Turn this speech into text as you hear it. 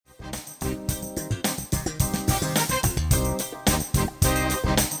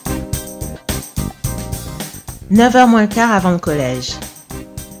9h moins le quart avant le collège.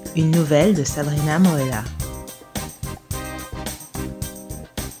 Une nouvelle de Sabrina Moella.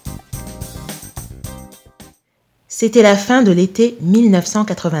 C'était la fin de l'été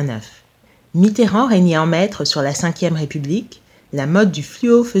 1989. Mitterrand régnait en maître sur la Ve République. La mode du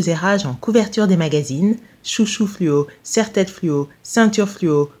fluo faisait rage en couverture des magazines. Chouchou fluo, serre-tête fluo, ceinture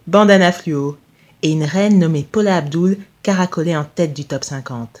fluo, bandana fluo. Et une reine nommée Paula Abdul caracolait en tête du top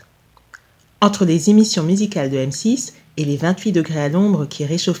 50. Entre les émissions musicales de M6 et les 28 degrés à l'ombre qui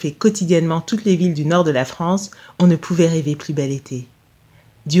réchauffaient quotidiennement toutes les villes du nord de la France, on ne pouvait rêver plus bel été.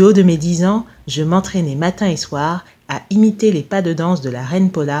 Du haut de mes 10 ans, je m'entraînais matin et soir à imiter les pas de danse de la reine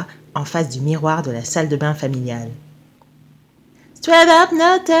Paula en face du miroir de la salle de bain familiale. Straight up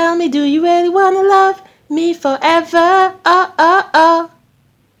now, tell me, do you really wanna love me forever? Oh, oh, oh.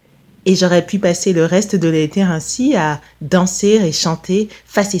 Et j'aurais pu passer le reste de l'été ainsi à danser et chanter,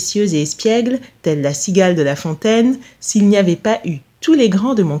 facétieuse et espiègle, telle la cigale de La Fontaine, s'il n'y avait pas eu tous les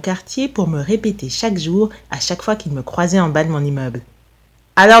grands de mon quartier pour me répéter chaque jour, à chaque fois qu'ils me croisaient en bas de mon immeuble.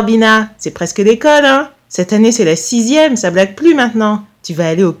 Alors Bina, c'est presque l'école, hein? Cette année c'est la 6e, ça blague plus maintenant. Tu vas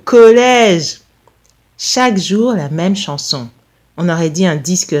aller au collège. Chaque jour la même chanson. On aurait dit un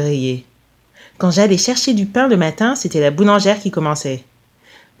disque rayé. Quand j'allais chercher du pain le matin, c'était la boulangère qui commençait.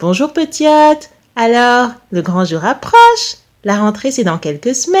 Bonjour petite, alors, le grand jour approche. La rentrée c'est dans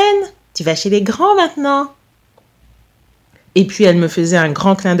quelques semaines. Tu vas chez les grands maintenant. Et puis elle me faisait un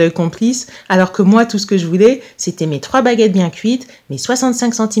grand clin d'œil complice, alors que moi tout ce que je voulais, c'était mes 3 baguettes bien cuites, mes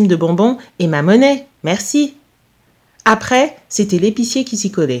 65 centimes de bonbons et ma monnaie. Merci. Après, c'était l'épicier qui s'y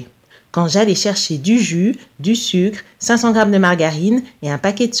collait. Quand j'allais chercher du jus, du sucre, 500 grammes de margarine et un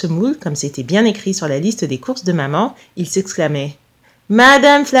paquet de semoule, comme c'était bien écrit sur la liste des courses de maman, il s'exclamait «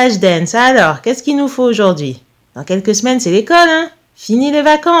 Madame Flashdance, alors, qu'est-ce qu'il nous faut aujourd'hui? Dans quelques semaines, c'est l'école, hein? Fini les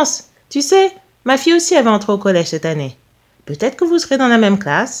vacances. Tu sais, ma fille aussi elle va entrer au collège cette année. Peut-être que vous serez dans la même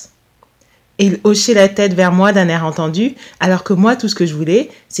classe. » Et il hochait la tête vers moi d'un air entendu, alors que moi, tout ce que je voulais,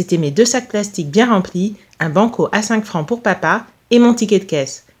 c'était mes 2 sacs plastiques bien remplis, un banco à 5 francs pour papa et mon ticket de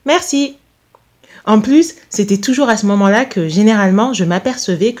caisse. Merci. En plus, c'était toujours à ce moment-là que, généralement, je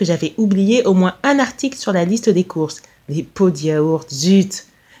m'apercevais que j'avais oublié au moins un article sur la liste des courses. Les pots de yaourt, zut!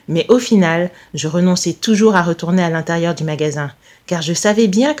 Mais au final, je renonçais toujours à retourner à l'intérieur du magasin, car je savais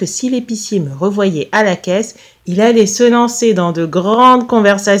bien que si l'épicier me revoyait à la caisse, il allait se lancer dans de grandes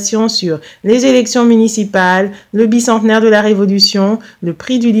conversations sur les élections municipales, le bicentenaire de la Révolution, le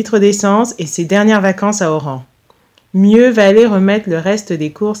prix du litre d'essence et ses dernières vacances à Oran. Mieux valait remettre le reste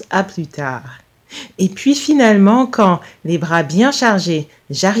des courses à plus tard. Et puis finalement, quand, les bras bien chargés,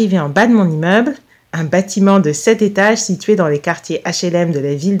 j'arrivais en bas de mon immeuble, un bâtiment de 7 étages situé dans les quartiers HLM de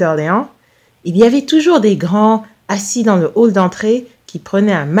la ville d'Orléans, il y avait toujours des grands assis dans le hall d'entrée qui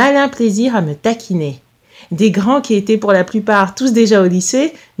prenaient un malin plaisir à me taquiner. Des grands qui étaient pour la plupart tous déjà au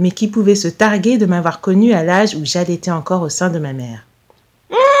lycée, mais qui pouvaient se targuer de m'avoir connue à l'âge où j'allaitais encore au sein de ma mère.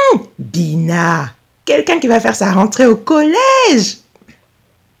 Bina, quelqu'un qui va faire sa rentrée au collège!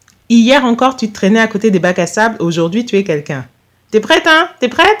 Hier encore, tu te traînais à côté des bacs à sable, aujourd'hui tu es quelqu'un. T'es prête, hein? T'es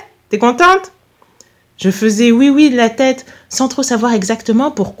prête? T'es contente? Je faisais oui de la tête, sans trop savoir exactement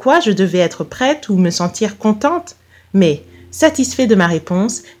pourquoi je devais être prête ou me sentir contente. Mais, satisfait de ma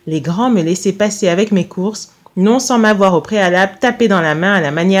réponse, les grands me laissaient passer avec mes courses, non sans m'avoir au préalable tapé dans la main à la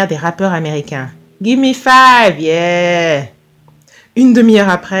manière des rappeurs américains. « Give me 5, yeah !» Une demi-heure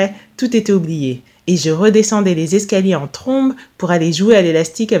après, tout était oublié, et je redescendais les escaliers en trombe pour aller jouer à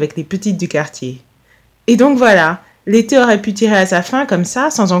l'élastique avec les petites du quartier. Et donc voilà, l'été aurait pu tirer à sa fin comme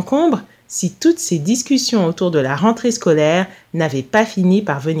ça, sans encombre, si toutes ces discussions autour de la rentrée scolaire n'avaient pas fini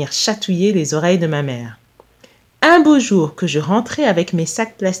par venir chatouiller les oreilles de ma mère. Un beau jour que je rentrais avec mes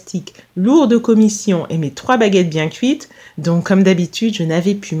sacs plastiques lourds de commission et mes 3 baguettes bien cuites, dont comme d'habitude je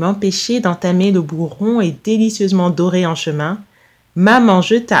n'avais pu m'empêcher d'entamer le bout rond et délicieusement doré en chemin, maman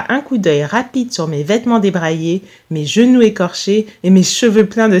jeta un coup d'œil rapide sur mes vêtements débraillés, mes genoux écorchés et mes cheveux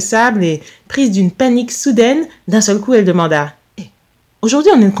pleins de sable et, prise d'une panique soudaine, d'un seul coup elle demanda «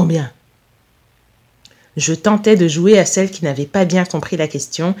 Aujourd'hui on est de combien ?» Je tentais de jouer à celle qui n'avait pas bien compris la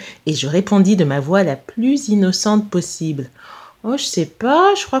question et je répondis de ma voix la plus innocente possible. « Oh, je sais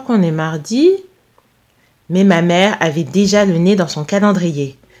pas, je crois qu'on est mardi. » Mais ma mère avait déjà le nez dans son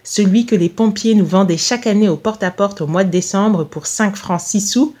calendrier, celui que les pompiers nous vendaient chaque année au porte-à-porte au mois de décembre pour 5 francs 6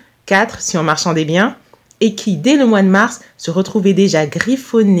 sous, 4 si on marchandait bien, et qui, dès le mois de mars, se retrouvait déjà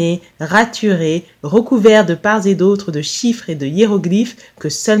griffonné, raturé, recouvert de part et d'autre de chiffres et de hiéroglyphes que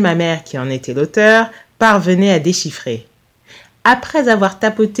seule ma mère, qui en était l'auteur, parvenait à déchiffrer. Après avoir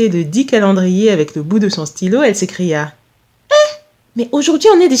tapoté le dit calendrier avec le bout de son stylo, elle s'écria « Mais aujourd'hui,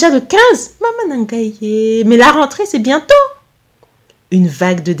 on est déjà le 15. Maman Nangaye, mais la rentrée, c'est bientôt. Une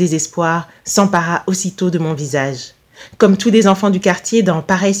vague de désespoir s'empara aussitôt de mon visage. Comme tous les enfants du quartier dans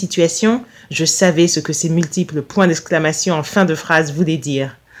pareille situation, je savais ce que ces multiples points d'exclamation en fin de phrase voulaient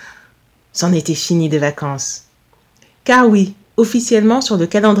dire. C'en était fini des vacances. Car oui, officiellement sur le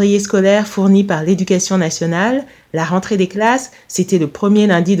calendrier scolaire fourni par l'Éducation nationale, la rentrée des classes, c'était le premier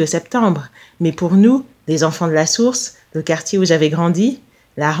lundi de septembre. Mais pour nous, les enfants de la Source, le quartier où j'avais grandi,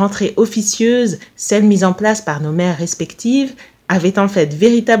 la rentrée officieuse, celle mise en place par nos mères respectives, avait en fait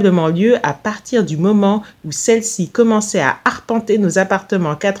véritablement lieu à partir du moment où celles-ci commençaient à arpenter nos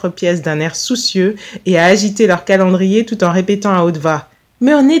appartements 4 pièces d'un air soucieux et à agiter leur calendrier tout en répétant à haute voix «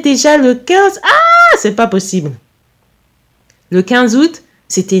 Mais on est déjà le 15 ! Ah, c'est pas possible !» Le 15 août,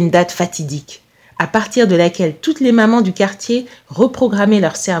 c'était une date fatidique, à partir de laquelle toutes les mamans du quartier reprogrammaient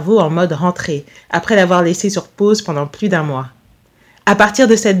leur cerveau en mode rentrée, après l'avoir laissé sur pause pendant plus d'un mois. À partir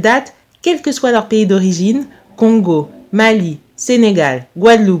de cette date, quel que soit leur pays d'origine, Congo, Mali, Sénégal,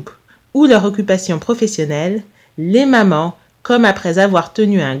 Guadeloupe ou leur occupation professionnelle, les mamans, comme après avoir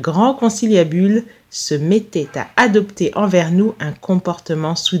tenu un grand conciliabule, se mettaient à adopter envers nous un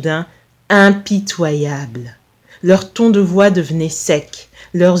comportement soudain impitoyable. Leur ton de voix devenait sec,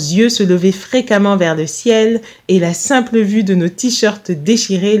 leurs yeux se levaient fréquemment vers le ciel et la simple vue de nos t-shirts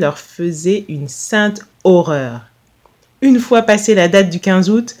déchirés leur faisait une sainte horreur. Une fois passée la date du 15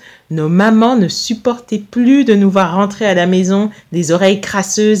 août, nos mamans ne supportaient plus de nous voir rentrer à la maison, les oreilles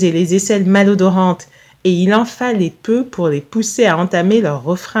crasseuses et les aisselles malodorantes, et il en fallait peu pour les pousser à entamer leur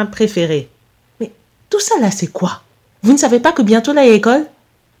refrain préféré. « Mais tout ça là, c'est quoi? Vous ne savez pas que bientôt là, il y a école ?»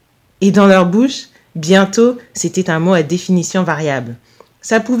 Et dans leur bouche, bientôt, c'était un mot à définition variable.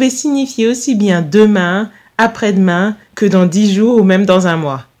 Ça pouvait signifier aussi bien demain, après-demain, que dans 10 jours ou même dans un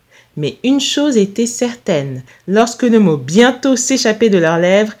mois. Mais une chose était certaine, lorsque le mot « bientôt » s'échappait de leurs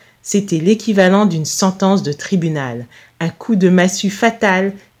lèvres, c'était l'équivalent d'une sentence de tribunal, un coup de massue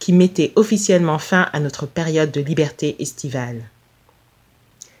fatal qui mettait officiellement fin à notre période de liberté estivale.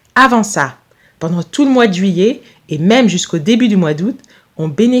 Avant ça, pendant tout le mois de juillet et même jusqu'au début du mois d'août, on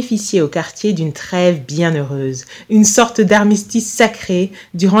bénéficiait au quartier d'une trêve bienheureuse, une sorte d'armistice sacré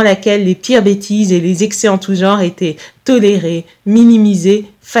durant laquelle les pires bêtises et les excès en tout genre étaient tolérés, minimisés,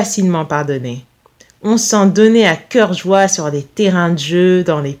 facilement pardonnés. On s'en donnait à cœur joie sur les terrains de jeu,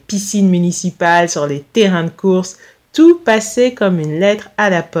 dans les piscines municipales, sur les terrains de course. Tout passait comme une lettre à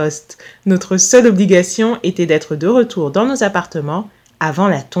la poste. Notre seule obligation était d'être de retour dans nos appartements avant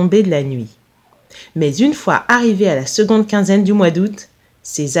la tombée de la nuit. Mais une fois arrivés à la seconde quinzaine du mois d'août,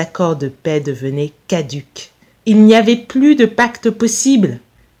 ces accords de paix devenaient caducs. Il n'y avait plus de pacte possible.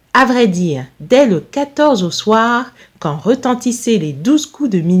 À vrai dire, dès le 14 au soir, quand retentissaient les 12 coups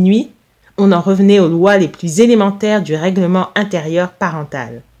de minuit, on en revenait aux lois les plus élémentaires du règlement intérieur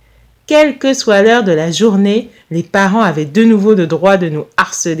parental. Quelle que soit l'heure de la journée, les parents avaient de nouveau le droit de nous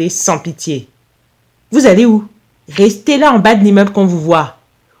harceler sans pitié. « Vous allez où ? Restez là en bas de l'immeuble qu'on vous voit.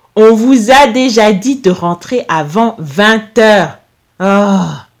 On vous a déjà dit de rentrer avant 20 heures. » Oh.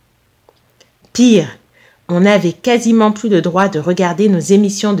 Pire, on n'avait quasiment plus le droit de regarder nos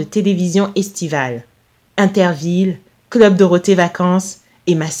émissions de télévision estivales. Interville, Club Dorothée Vacances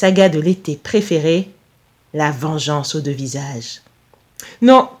et ma saga de l'été préférée, La Vengeance aux deux visages.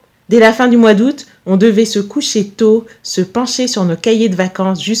 Non, dès la fin du mois d'août, on devait se coucher tôt, se pencher sur nos cahiers de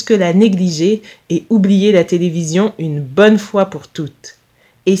vacances jusque-là négligés et oublier la télévision une bonne fois pour toutes.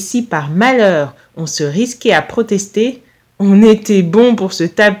 Et si par malheur on se risquait à protester, on était bon pour se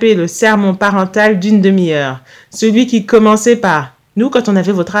taper le sermon parental d'une demi-heure. Celui qui commençait par « Nous, quand on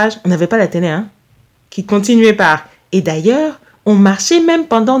avait votre âge, on n'avait pas la télé, hein ?» Qui continuait par « Et d'ailleurs, on marchait même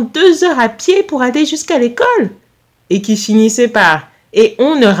pendant 2 heures à pied pour aller jusqu'à l'école. » Et qui finissait par « Et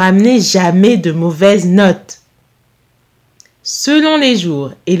on ne ramenait jamais de mauvaises notes. » Selon les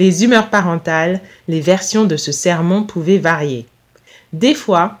jours et les humeurs parentales, les versions de ce sermon pouvaient varier. Des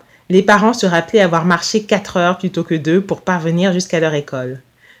fois, les parents se rappelaient avoir marché 4 heures plutôt que 2 pour parvenir jusqu'à leur école.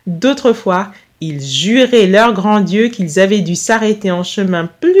 D'autres fois, ils juraient leur grand Dieu qu'ils avaient dû s'arrêter en chemin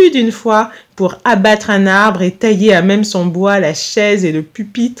plus d'une fois pour abattre un arbre et tailler à même son bois la chaise et le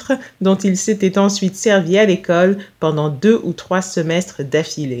pupitre dont ils s'étaient ensuite servis à l'école pendant 2 ou 3 semestres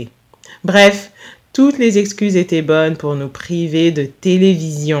d'affilée. Bref, toutes les excuses étaient bonnes pour nous priver de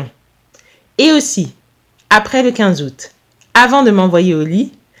télévision. Et aussi, après le 15 août, avant de m'envoyer au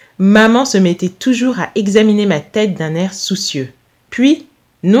lit, maman se mettait toujours à examiner ma tête d'un air soucieux. Puis,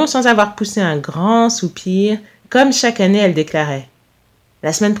 non sans avoir poussé un grand soupir, comme chaque année elle déclarait «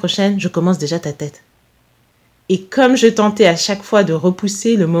 La semaine prochaine, je commence déjà ta tête. » Et comme je tentais à chaque fois de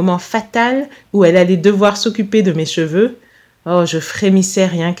repousser le moment fatal où elle allait devoir s'occuper de mes cheveux, Oh, je frémissais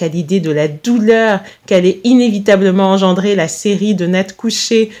rien qu'à l'idée de la douleur qu'allait inévitablement engendrer la série de nattes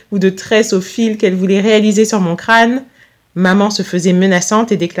couchées ou de tresses au fil qu'elle voulait réaliser sur mon crâne. Maman se faisait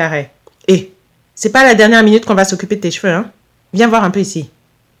menaçante et déclarait « Hé, c'est pas la dernière minute qu'on va s'occuper de tes cheveux, hein? Viens voir un peu ici. »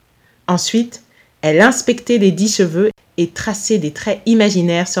 Ensuite, elle inspectait les 10 cheveux et traçait des traits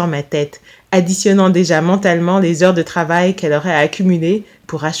imaginaires sur ma tête, additionnant déjà mentalement les heures de travail qu'elle aurait accumulées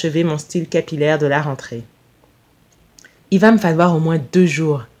pour achever mon style capillaire de la rentrée. « Il va me falloir au moins 2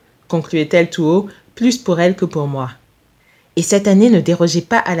 jours, concluait-elle tout haut, plus pour elle que pour moi. Et cette année ne dérogeait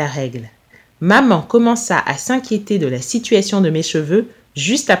pas à la règle. Maman commença à s'inquiéter de la situation de mes cheveux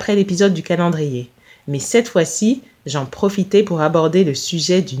juste après l'épisode du calendrier. Mais cette fois-ci, j'en profitais pour aborder le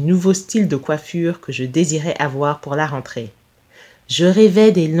sujet du nouveau style de coiffure que je désirais avoir pour la rentrée. Je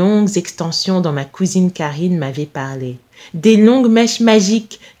rêvais des longues extensions dont ma cousine Karine m'avait parlé. Des longues mèches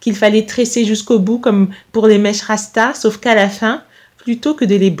magiques qu'il fallait tresser jusqu'au bout comme pour les mèches rasta, sauf qu'à la fin, plutôt que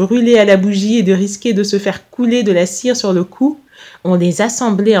de les brûler à la bougie et de risquer de se faire couler de la cire sur le cou, on les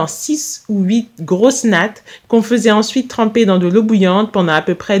assemblait en 6 ou 8 grosses nattes qu'on faisait ensuite tremper dans de l'eau bouillante pendant à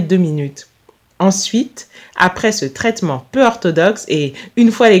peu près 2 minutes. Ensuite, après ce traitement peu orthodoxe et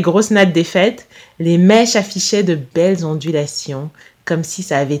une fois les grosses nattes défaites, les mèches affichaient de belles ondulations, comme si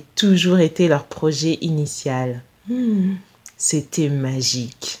ça avait toujours été leur projet initial. C'était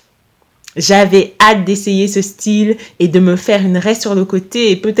magique. J'avais hâte d'essayer ce style et de me faire une raie sur le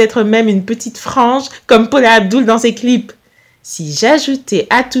côté et peut-être même une petite frange comme Paula Abdul dans ses clips. Si j'ajoutais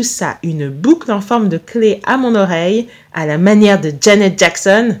à tout ça une boucle en forme de clé à mon oreille, à la manière de Janet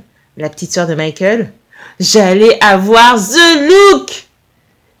Jackson, la petite sœur de Michael, j'allais avoir the look!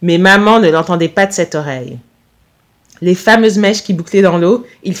 Mais maman ne l'entendait pas de cette oreille. Les fameuses mèches qui bouclaient dans l'eau,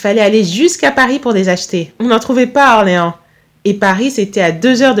 il fallait aller jusqu'à Paris pour les acheter. On n'en trouvait pas à Orléans. Et Paris, c'était à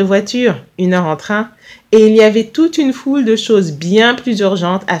 2 heures de voiture, 1 heure en train, et il y avait toute une foule de choses bien plus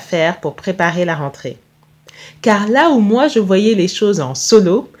urgentes à faire pour préparer la rentrée. Car là où moi je voyais les choses en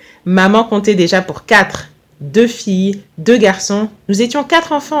solo, maman comptait déjà pour 4. 2 filles, 2 garçons, nous étions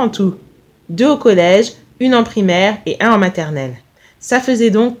 4 enfants en tout. 2 au collège, 1 en primaire et 1 en maternelle. Ça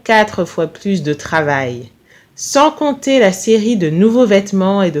faisait donc 4 fois plus de travail. Sans compter la série de nouveaux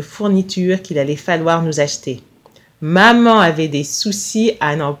vêtements et de fournitures qu'il allait falloir nous acheter. Maman avait des soucis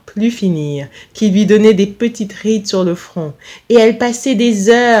à n'en plus finir, qui lui donnaient des petites rides sur le front, et elle passait des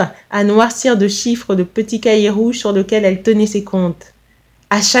heures à noircir de chiffres le petit cahier rouge sur lequel elle tenait ses comptes.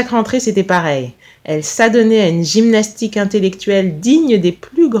 À chaque rentrée, c'était pareil. Elle s'adonnait à une gymnastique intellectuelle digne des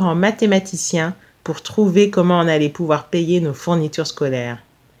plus grands mathématiciens pour trouver comment on allait pouvoir payer nos fournitures scolaires.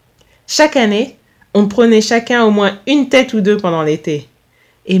 Chaque année, on prenait chacun au moins une tête ou 2 pendant l'été.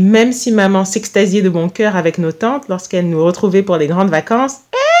 Et même si maman s'extasiait de bon cœur avec nos tantes lorsqu'elle nous retrouvait pour les grandes vacances,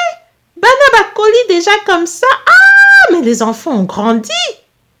 « Banabakoli déjà comme ça? Ah, mais les enfants ont grandi !»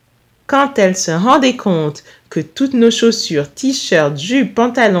 Quand elle se rendait compte que toutes nos chaussures, t-shirts, jupes,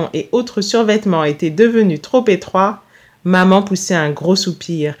 pantalons et autres survêtements étaient devenus trop étroits, maman poussait un gros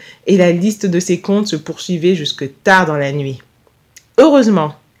soupir et la liste de ses comptes se poursuivait jusque tard dans la nuit.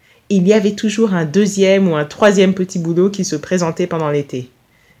 Heureusement, il y avait toujours un 2e ou un 3e petit boulot qui se présentait pendant l'été.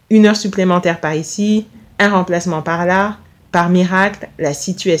 1 heure supplémentaire par ici, un remplacement par là. Par miracle, la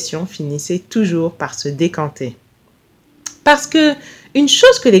situation finissait toujours par se décanter. Parce que une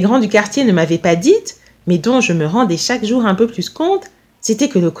chose que les grands du quartier ne m'avaient pas dite, mais dont je me rendais chaque jour un peu plus compte, c'était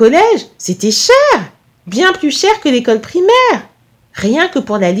que le collège, c'était cher, bien plus cher que l'école primaire. Rien que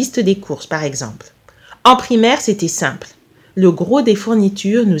pour la liste des courses, par exemple. En primaire, c'était simple. Le gros des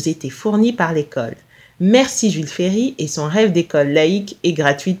fournitures nous était fourni par l'école. Merci Jules Ferry et son rêve d'école laïque et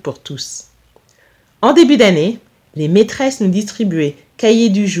gratuite pour tous. En début d'année, les maîtresses nous distribuaient cahiers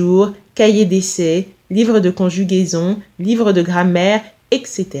du jour, cahiers d'essais, livres de conjugaison, livres de grammaire,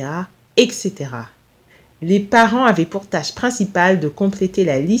 etc., etc. Les parents avaient pour tâche principale de compléter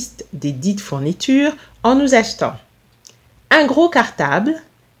la liste des dites fournitures en nous achetant un gros cartable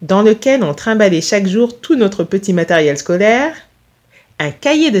dans lequel on trimballait chaque jour tout notre petit matériel scolaire, un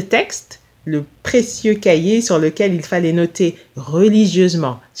cahier de texte, le précieux cahier sur lequel il fallait noter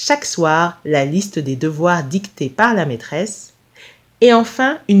religieusement chaque soir la liste des devoirs dictés par la maîtresse, et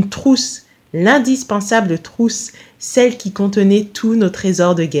enfin une trousse, l'indispensable trousse, celle qui contenait tous nos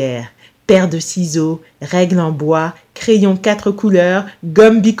trésors de guerre, paires de ciseaux, règles en bois, crayons 4 couleurs,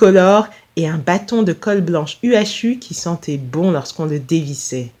 gomme bicolore et un bâton de colle blanche UHU qui sentait bon lorsqu'on le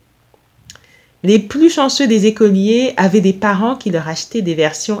dévissait. Les plus chanceux des écoliers avaient des parents qui leur achetaient des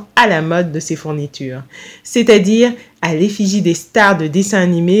versions à la mode de ces fournitures, c'est-à-dire à l'effigie des stars de dessins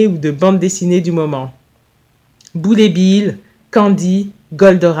animés ou de bandes dessinées du moment. Boule et Bill, Candy,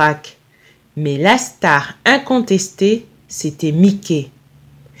 Goldorak. Mais la star incontestée, c'était Mickey.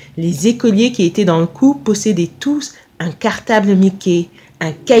 Les écoliers qui étaient dans le coup possédaient tous un cartable Mickey,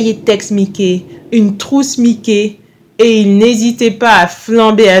 un cahier de texte Mickey, une trousse Mickey, et ils n'hésitaient pas à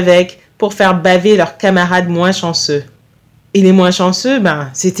flamber avec pour faire baver leurs camarades moins chanceux. Et les moins chanceux,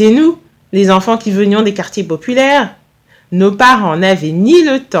 c'était nous, les enfants qui venions des quartiers populaires. Nos parents n'avaient ni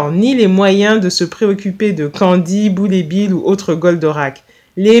le temps ni les moyens de se préoccuper de Candy, Boule et Bill ou autres Goldorak.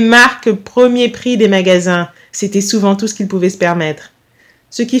 Les marques premier prix des magasins, c'était souvent tout ce qu'ils pouvaient se permettre.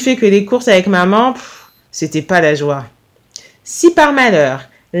 Ce qui fait que les courses avec maman, c'était pas la joie. Si par malheur,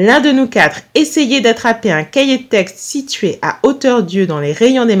 l'un de nous quatre essayait d'attraper un cahier de texte situé à hauteur d'yeux dans les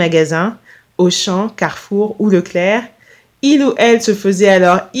rayons des magasins, Auchan, Carrefour ou Leclerc, il ou elle se faisait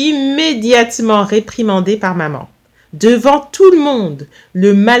alors immédiatement réprimander par maman. Devant tout le monde,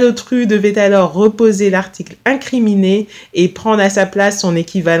 le malotru devait alors reposer l'article incriminé et prendre à sa place son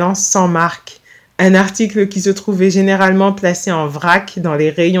équivalent sans marque, un article qui se trouvait généralement placé en vrac dans les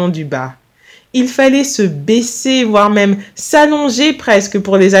rayons du bas. Il fallait se baisser, voire même s'allonger presque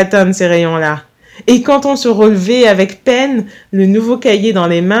pour les atteindre, ces rayons-là. Et quand on se relevait avec peine, le nouveau cahier dans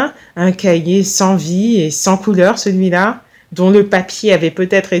les mains, un cahier sans vie et sans couleur celui-là, dont le papier avait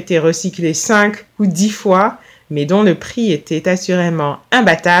peut-être été recyclé 5 ou 10 fois, mais dont le prix était assurément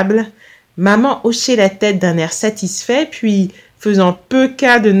imbattable, maman hochait la tête d'un air satisfait, puis, faisant peu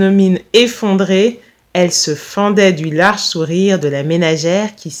cas de nos mines effondrées, elle se fendait du large sourire de la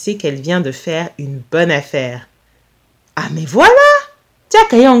ménagère qui sait qu'elle vient de faire une bonne affaire. « Ah mais voilà! Tiens,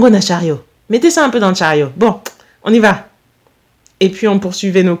 cahier en gona chariot. Mettez ça un peu dans le chariot. Bon, on y va. » Et puis on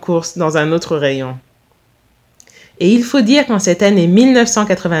poursuivait nos courses dans un autre rayon. Et il faut dire qu'en cette année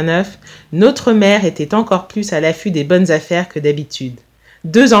 1989, notre mère était encore plus à l'affût des bonnes affaires que d'habitude.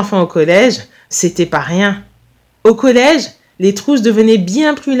 2 enfants au collège, c'était pas rien. Au collège, les trousses devenaient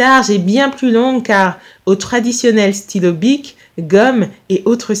bien plus larges et bien plus longues car aux traditionnels stylos bic, gomme et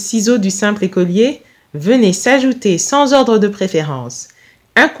autres ciseaux du simple écolier venaient s'ajouter sans ordre de préférence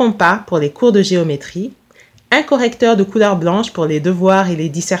un compas pour les cours de géométrie, un correcteur de couleur blanche pour les devoirs et les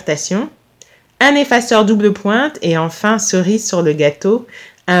dissertations, un effaceur double pointe et enfin, cerise sur le gâteau,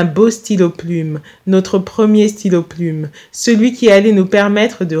 un beau stylo plume, notre premier stylo plume, celui qui allait nous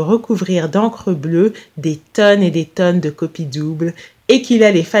permettre de recouvrir d'encre bleue des tonnes et des tonnes de copies doubles et qu'il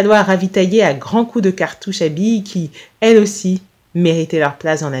allait falloir ravitailler à grands coups de cartouches à billes qui, elles aussi, méritaient leur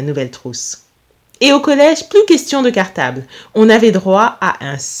place dans la nouvelle trousse. Et au collège, plus question de cartable, on avait droit à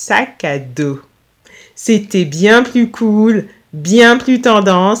un sac à dos. C'était bien plus cool, bien plus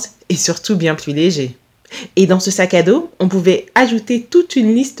tendance et surtout bien plus léger. Et dans ce sac à dos, on pouvait ajouter toute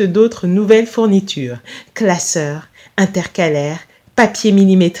une liste d'autres nouvelles fournitures. Classeurs, intercalaires, papier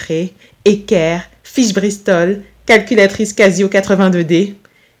millimétré, équerre, fiche Bristol, calculatrice Casio 82D.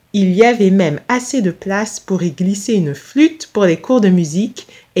 Il y avait même assez de place pour y glisser une flûte pour les cours de musique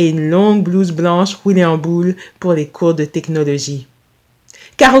et une longue blouse blanche roulée en boule pour les cours de technologie.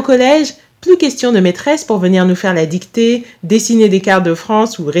 Car au collège, plus question de maîtresse pour venir nous faire la dictée, dessiner des cartes de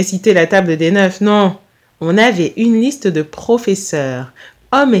France ou réciter la table des 9, non. On avait une liste de professeurs,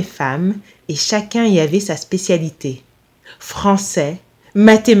 hommes et femmes, et chacun y avait sa spécialité. Français,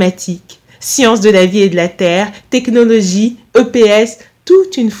 mathématiques, sciences de la vie et de la terre, technologie, EPS,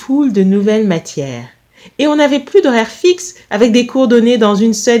 toute une foule de nouvelles matières. Et on n'avait plus d'horaire fixe avec des cours donnés dans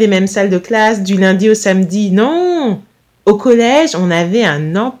une seule et même salle de classe du lundi au samedi, non. Au collège, on avait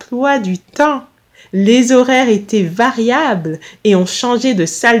un emploi du temps. Les horaires étaient variables et on changeait de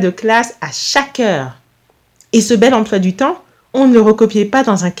salle de classe à chaque heure. Et ce bel emploi du temps, on ne le recopiait pas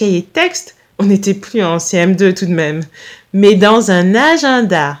dans un cahier de texte, on n'était plus en CM2 tout de même, mais dans un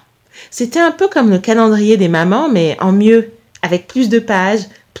agenda. C'était un peu comme le calendrier des mamans, mais en mieux, avec plus de pages,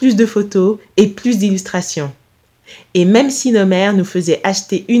 plus de photos et plus d'illustrations. Et même si nos mères nous faisaient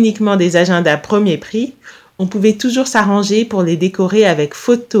acheter uniquement des agendas premier prix, on pouvait toujours s'arranger pour les décorer avec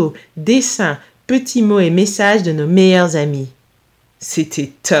photos, dessins, petits mots et messages de nos meilleurs amis.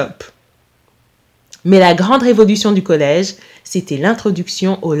 C'était top. Mais la grande révolution du collège, c'était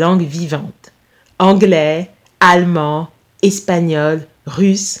l'introduction aux langues vivantes. Anglais, allemand, espagnol,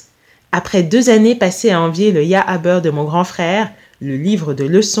 russe. Après 2 années passées à envier le Ja aber de mon grand frère, le livre de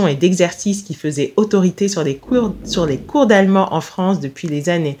leçons et d'exercices qui faisait autorité sur les cours d'allemand en France depuis les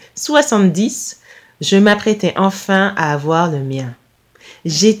années 70, je m'apprêtais enfin à avoir le mien.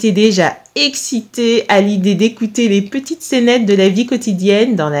 J'étais déjà excitée à l'idée d'écouter les petites scénettes de la vie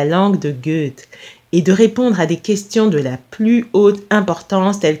quotidienne dans la langue de Goethe et de répondre à des questions de la plus haute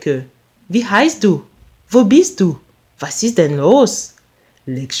importance telles que « Wie heißt du? Wo bist du? Was ist denn los?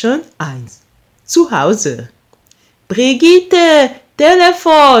 Lektion 1. Zu Hause. Brigitte,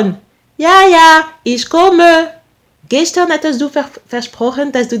 Telefon. Ja, ja, ich komme. Gestern hattest du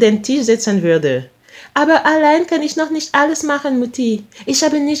versprochen, dass du den Tisch setzen würdest. Aber allein kann ich noch nicht alles machen, Mutti. Ich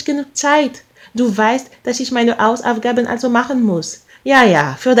habe nicht genug Zeit. Du weißt, dass ich meine Hausaufgaben also machen muss.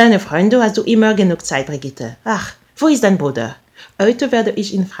 Ja, für deine Freunde hast du immer genug Zeit, Brigitte. Ach, wo ist dein Bruder? Heute werde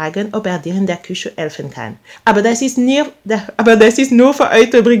ich ihn fragen, ob er dir in der Küche helfen kann. Aber das ist nur für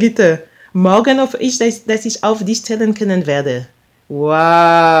heute, Brigitte. Morgen hoffe ich, dass ich auf dich zählen können werde.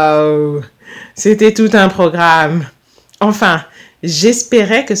 Wow, c'était tout un programme. Enfin,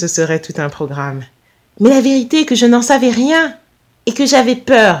 j'espérais que ce serait tout un programme. Mais la vérité est que je n'en savais rien et que j'avais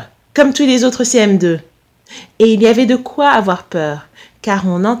peur, comme tous les autres CM2. Et il y avait de quoi avoir peur, car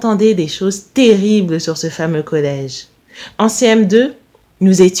on entendait des choses terribles sur ce fameux collège. En CM2,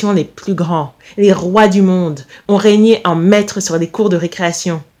 nous étions les plus grands, les rois du monde. On régnait en maître sur les cours de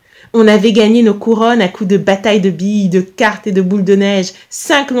récréation. On avait gagné nos couronnes à coups de batailles de billes, de cartes et de boules de neige,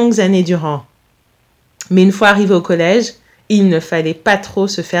 5 longues années durant. Mais une fois arrivé au collège, il ne fallait pas trop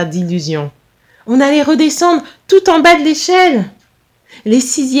se faire d'illusions. On allait redescendre tout en bas de l'échelle. Les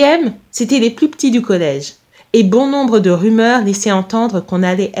 6e, c'étaient les plus petits du collège. Et bon nombre de rumeurs laissaient entendre qu'on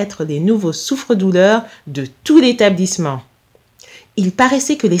allait être les nouveaux souffre-douleurs de tout l'établissement. Il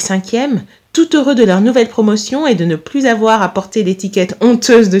paraissait que les 5e, tout heureux de leur nouvelle promotion et de ne plus avoir à porter l'étiquette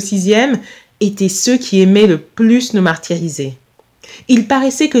honteuse de 6e, étaient ceux qui aimaient le plus nous martyriser. Il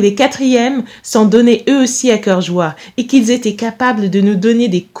paraissait que les 4e s'en donnaient eux aussi à cœur joie et qu'ils étaient capables de nous donner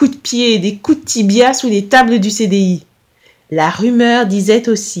des coups de pied et des coups de tibia sous les tables du CDI. La rumeur disait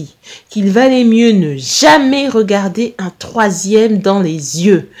aussi qu'il valait mieux ne jamais regarder un 3e dans les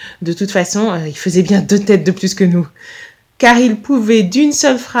yeux. De toute façon, il faisait bien 2 têtes de plus que nous. Car il pouvait d'une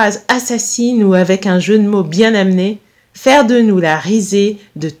seule phrase assassine ou avec un jeu de mots bien amené, faire de nous la risée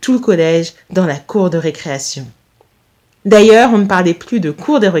de tout le collège dans la cour de récréation. D'ailleurs, on ne parlait plus de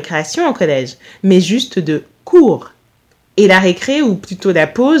cours de récréation au collège, mais juste de cours. Et la récré, ou plutôt la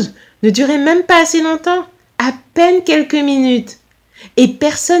pause, ne durait même pas assez longtemps, à peine quelques minutes. Et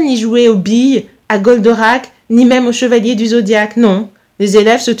personne n'y jouait aux billes, à Goldorak, ni même au chevalier du zodiaque, non. Les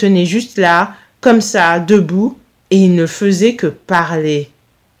élèves se tenaient juste là, comme ça, debout, et ils ne faisaient que parler.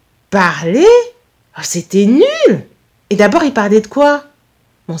 Parler ? Oh, c'était nul ! Et d'abord, ils parlaient de quoi ?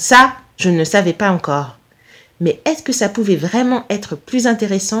 Bon, ça, je ne le savais pas encore. Mais est-ce que ça pouvait vraiment être plus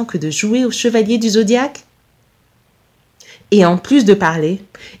intéressant que de jouer au chevalier du zodiaque ? Et en plus de parler,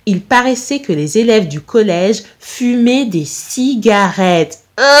 il paraissait que les élèves du collège fumaient des cigarettes.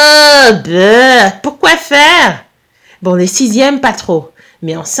 Pourquoi faire ? Bon, les 6e, pas trop.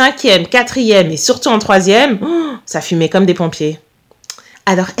 Mais en 5e, 4e et surtout en 3e, ça fumait comme des pompiers.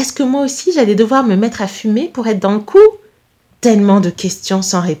 Alors, est-ce que moi aussi, j'allais devoir me mettre à fumer pour être dans le coup ? Tellement de questions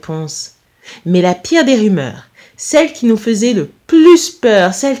sans réponse. Mais la pire des rumeurs, celle qui nous faisait le plus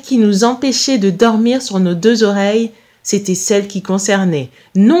peur, celle qui nous empêchait de dormir sur nos 2 oreilles, c'était celle qui concernait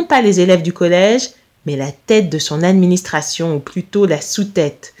non pas les élèves du collège, mais la tête de son administration, ou plutôt la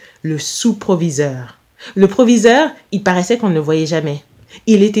sous-tête, le sous-proviseur. Le proviseur, il paraissait qu'on ne le voyait jamais.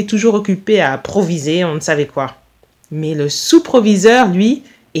 Il était toujours occupé à proviser, on ne savait quoi. Mais le sous-proviseur, lui,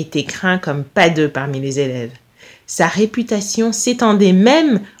 était craint comme pas deux parmi les élèves. Sa réputation s'étendait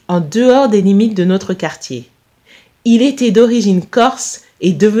même en dehors des limites de notre quartier. Il était d'origine corse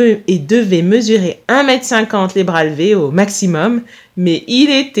et devait mesurer 1,50 m les bras levés au maximum, mais il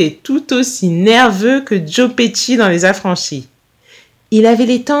était tout aussi nerveux que Joe Pesci dans Les Affranchis. Il avait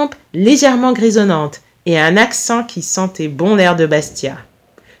les tempes légèrement grisonnantes et un accent qui sentait bon l'air de Bastia.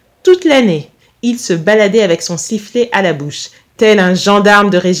 Toute l'année, il se baladait avec son sifflet à la bouche, tel un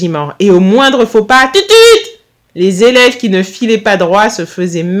gendarme de régiment, et au moindre faux pas, tutut, les élèves qui ne filaient pas droit se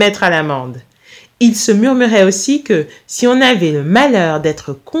faisaient mettre à l'amende. Il se murmurait aussi que si on avait le malheur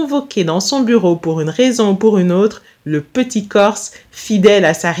d'être convoqué dans son bureau pour une raison ou pour une autre, le petit Corse, fidèle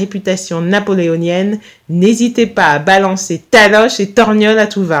à sa réputation napoléonienne, n'hésitait pas à balancer taloche et torgnole à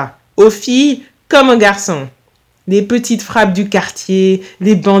tout va, aux filles comme aux garçons. Les petites frappes du quartier,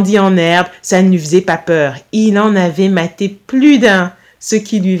 les bandits en herbe, ça ne lui faisait pas peur. Il en avait maté plus d'un, ce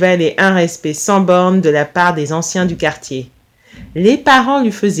qui lui valait un respect sans borne de la part des anciens du quartier. Les parents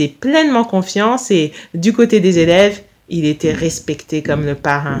lui faisaient pleinement confiance et, du côté des élèves, il était respecté comme le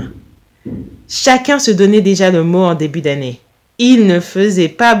parrain. Chacun se donnait déjà le mot en début d'année. Il ne faisait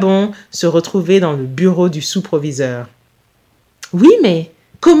pas bon se retrouver dans le bureau du sous-proviseur. Oui, mais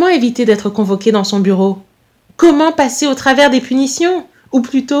comment éviter d'être convoqué dans son bureau ? Comment passer au travers des punitions ? Ou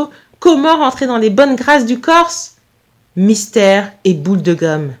plutôt, comment rentrer dans les bonnes grâces du Corse ? Mystère et boule de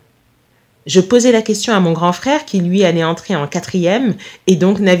gomme. Je posais la question à mon grand frère qui lui allait entrer en 4e et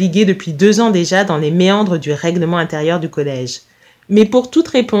donc naviguait depuis 2 ans déjà dans les méandres du règlement intérieur du collège. Mais pour toute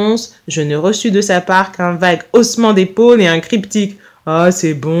réponse, je ne reçus de sa part qu'un vague haussement d'épaule et un cryptique « Ah,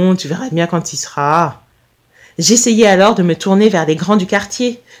 c'est bon, tu verras bien quand il sera ». J'essayais alors de me tourner vers les grands du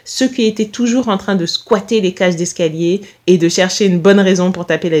quartier, ceux qui étaient toujours en train de squatter les cages d'escalier et de chercher une bonne raison pour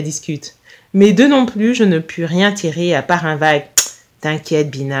taper la discute. Mais d'eux non plus, je ne pus rien tirer à part un vague « T'inquiète,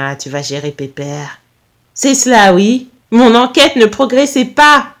 Bina, tu vas gérer pépère ». C'est cela, oui. Mon enquête ne progressait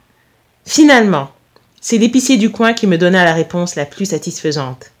pas. Finalement, c'est l'épicier du coin qui me donna la réponse la plus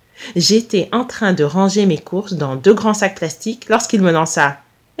satisfaisante. J'étais en train de ranger mes courses dans 2 grands sacs plastiques lorsqu'il me lança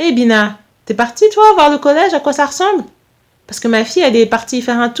 « Hé Bina, t'es partie toi voir le collège, à quoi ça ressemble ? Parce que ma fille, elle est partie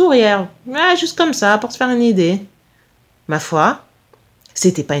faire un tour hier. Ah, juste comme ça, pour se faire une idée. » Ma foi,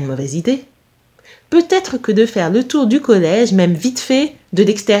 c'était pas une mauvaise idée. Peut-être que de faire le tour du collège, même vite fait, de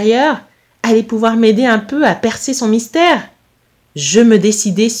l'extérieur, allait pouvoir m'aider un peu à percer son mystère. Je me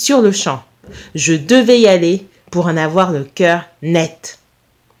décidai sur le champ. Je devais y aller pour en avoir le cœur net.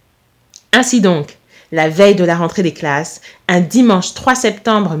 Ainsi donc, la veille de la rentrée des classes, un dimanche 3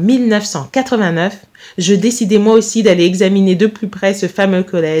 septembre 1989, je décidai moi aussi d'aller examiner de plus près ce fameux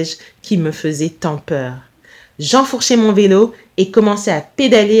collège qui me faisait tant peur. J'enfourchai mon vélo et commençai à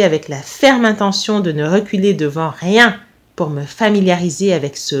pédaler avec la ferme intention de ne reculer devant rien pour me familiariser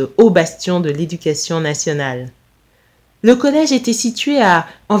avec ce haut bastion de l'éducation nationale. Le collège était situé à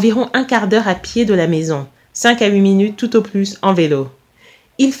environ un quart d'heure à pied de la maison, 5 à 8 minutes tout au plus en vélo.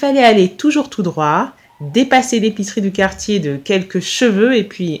 Il fallait aller toujours tout droit, dépasser l'épicerie du quartier de quelques cheveux et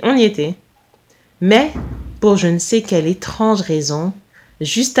puis on y était. Mais, pour je ne sais quelle étrange raison,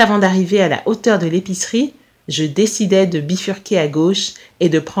 juste avant d'arriver à la hauteur de l'épicerie, je décidai de bifurquer à gauche et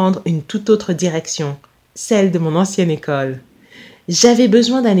de prendre une toute autre direction, celle de mon ancienne école. J'avais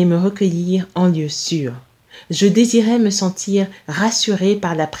besoin d'aller me recueillir en lieu sûr. Je désirais me sentir rassurée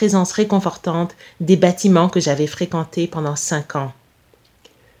par la présence réconfortante des bâtiments que j'avais fréquentés pendant 5 ans.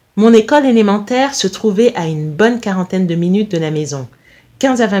 Mon école élémentaire se trouvait à une bonne quarantaine de minutes de la maison,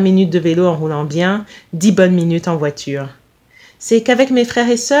 15 à 20 minutes de vélo en roulant bien, 10 bonnes minutes en voiture. C'est qu'avec mes frères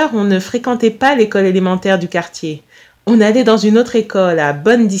et sœurs, on ne fréquentait pas l'école élémentaire du quartier. On allait dans une autre école à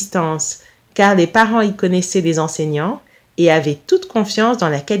bonne distance, car les parents y connaissaient les enseignants et avaient toute confiance dans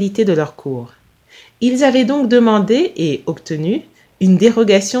la qualité de leurs cours. Ils avaient donc demandé et obtenu une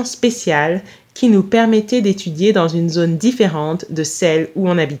dérogation spéciale qui nous permettait d'étudier dans une zone différente de celle où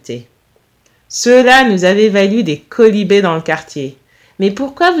on habitait. Cela nous avait valu des colibés dans le quartier. Mais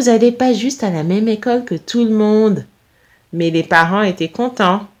pourquoi vous n'allez pas juste à la même école que tout le monde ? Mais les parents étaient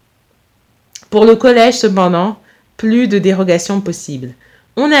contents. Pour le collège, cependant, plus de dérogation possible.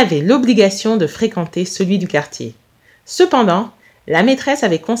 On avait l'obligation de fréquenter celui du quartier. Cependant, la maîtresse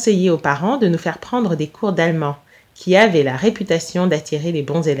avait conseillé aux parents de nous faire prendre des cours d'allemand, qui avaient la réputation d'attirer les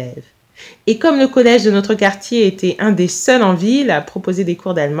bons élèves. Et comme le collège de notre quartier était un des seuls en ville à proposer des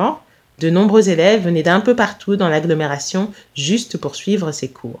cours d'allemand, de nombreux élèves venaient d'un peu partout dans l'agglomération juste pour suivre ces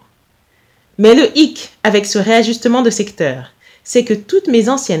cours. Mais le hic avec ce réajustement de secteur, c'est que toutes mes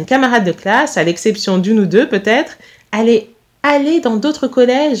anciennes camarades de classe, à l'exception d'une ou deux peut-être, allaient aller dans d'autres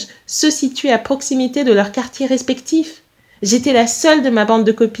collèges, se situer à proximité de leurs quartiers respectifs. J'étais la seule de ma bande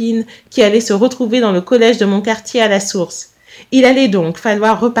de copines qui allait se retrouver dans le collège de mon quartier à la source. Il allait donc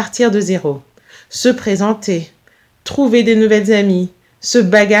falloir repartir de zéro, se présenter, trouver des nouvelles amies, se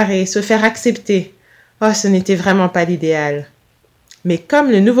bagarrer, se faire accepter. Oh, ce n'était vraiment pas l'idéal. Mais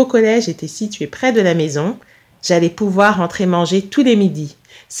comme le nouveau collège était situé près de la maison, j'allais pouvoir rentrer manger tous les midis.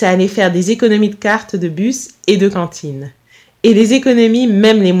 Ça allait faire des économies de cartes de bus et de cantine. Et les économies,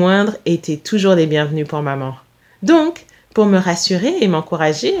 même les moindres, étaient toujours les bienvenues pour maman. Donc, pour me rassurer et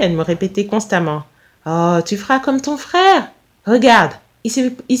m'encourager, elle me répétait constamment « Oh, tu feras comme ton frère. Regarde, il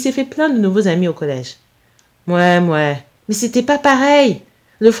s'est fait plein de nouveaux amis au collège. » Ouais, mais c'était pas pareil.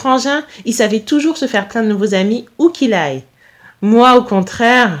 Le frangin, il savait toujours se faire plein de nouveaux amis où qu'il aille. Moi, au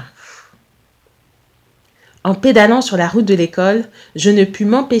contraire. En pédalant sur la route de l'école, je ne pus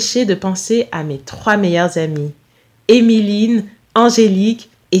m'empêcher de penser à mes 3 meilleures amies, Émiline, Angélique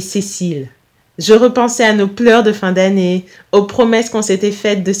et Cécile. Je repensais à nos pleurs de fin d'année, aux promesses qu'on s'était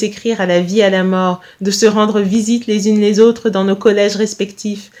faites de s'écrire à la vie et à la mort, de se rendre visite les unes les autres dans nos collèges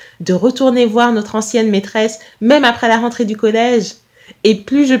respectifs, de retourner voir notre ancienne maîtresse, même après la rentrée du collège. Et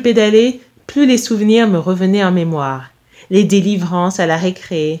plus je pédalais, plus les souvenirs me revenaient en mémoire. Les délivrances à la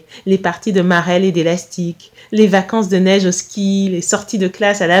récré, les parties de marelle et d'élastique, les vacances de neige au ski, les sorties de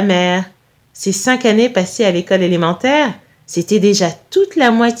classe à la mer. Ces 5 années passées à l'école élémentaire, c'était déjà toute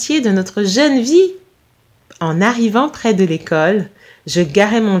la moitié de notre jeune vie. En arrivant près de l'école, je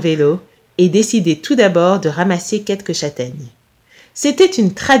garai mon vélo et décidai tout d'abord de ramasser quelques châtaignes. C'était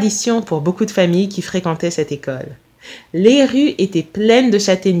une tradition pour beaucoup de familles qui fréquentaient cette école. Les rues étaient pleines de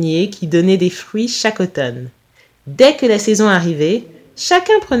châtaigniers qui donnaient des fruits chaque automne. Dès que la saison arrivait,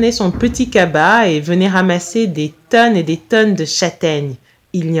 chacun prenait son petit cabas et venait ramasser des tonnes et des tonnes de châtaignes.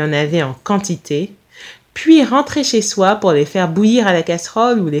 Il y en avait en quantité. Puis rentrer chez soi pour les faire bouillir à la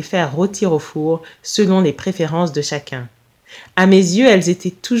casserole ou les faire rôtir au four, selon les préférences de chacun. À mes yeux, elles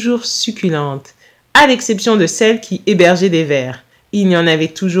étaient toujours succulentes, à l'exception de celles qui hébergeaient des vers. Il y en avait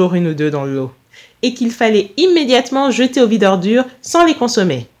toujours une ou deux dans l'eau, et qu'il fallait immédiatement jeter au vide-ordures sans les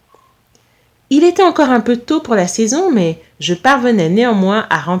consommer. Il était encore un peu tôt pour la saison, mais je parvenais néanmoins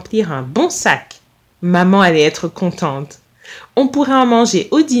à remplir un bon sac. Maman allait être contente. On pourrait en manger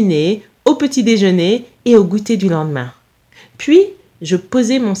au dîner, au petit déjeuner et au goûter du lendemain. Puis, je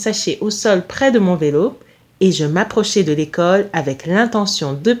posai mon sachet au sol près de mon vélo et je m'approchai de l'école avec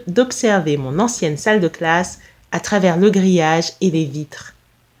l'intention d'observer mon ancienne salle de classe à travers le grillage et les vitres.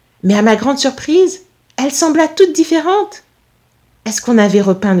 Mais à ma grande surprise, elle sembla toute différente. Est-ce qu'on avait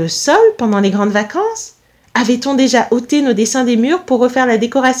repeint le sol pendant les grandes vacances? Avait-on déjà ôté nos dessins des murs pour refaire la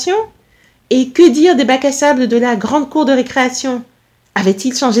décoration? Et que dire des bacs à sable de la grande cour de récréation?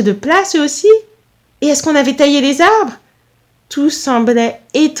 Avaient-ils changé de place eux aussi? Et est-ce qu'on avait taillé les arbres? Tout semblait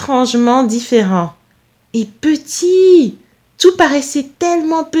étrangement différent. Et petit! Tout paraissait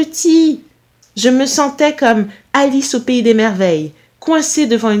tellement petit! Je me sentais comme Alice au pays des merveilles, coincée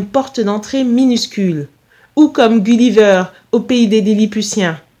devant une porte d'entrée minuscule, ou comme Gulliver au pays des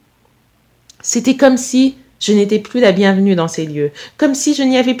Lilliputiens. C'était comme si je n'étais plus la bienvenue dans ces lieux, comme si je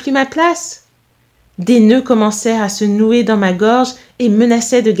n'y avais plus ma place. Des nœuds commencèrent à se nouer dans ma gorge et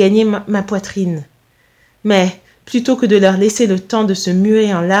menaçaient de gagner ma poitrine. Mais, plutôt que de leur laisser le temps de se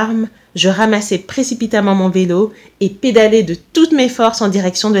muer en larmes, je ramassai précipitamment mon vélo et pédalai de toutes mes forces en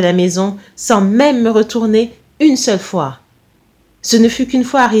direction de la maison, sans même me retourner une seule fois. Ce ne fut qu'une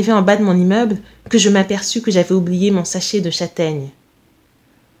fois arrivé en bas de mon immeuble que je m'aperçus que j'avais oublié mon sachet de châtaigne.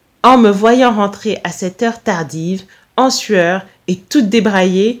 En me voyant rentrer à cette heure tardive, en sueur et toute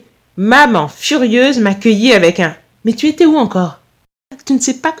débraillée, maman furieuse m'accueillit avec un « Mais tu étais où encore? Tu ne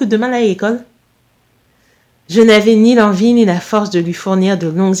sais pas que demain là est l'école ?» Je n'avais ni l'envie ni la force de lui fournir de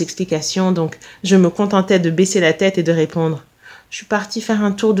longues explications, donc je me contentais de baisser la tête et de répondre « Je suis partie faire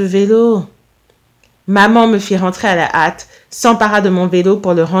un tour de vélo. » Maman me fit rentrer à la hâte, s'empara de mon vélo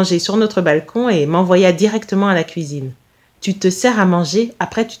pour le ranger sur notre balcon et m'envoya directement à la cuisine. « Tu te sers à manger,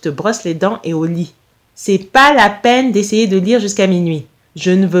 après tu te brosses les dents et au lit. C'est pas la peine d'essayer de lire jusqu'à minuit.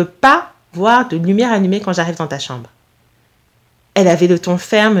 Je ne veux pas voir de lumière allumée quand j'arrive dans ta chambre. » Elle avait le ton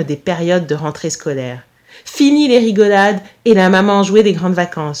ferme des périodes de rentrée scolaire. Fini les rigolades et la maman jouait des grandes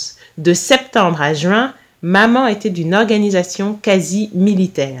vacances. De septembre à juin, maman était d'une organisation quasi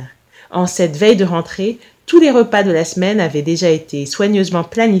militaire. En cette veille de rentrée, tous les repas de la semaine avaient déjà été soigneusement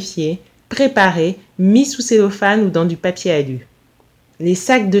planifiés, préparés, mis sous cellophane ou dans du papier alu. Les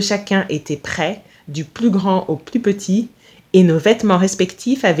sacs de chacun étaient prêts, du plus grand au plus petit, et nos vêtements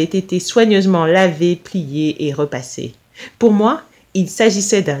respectifs avaient été soigneusement lavés, pliés et repassés. Pour moi, il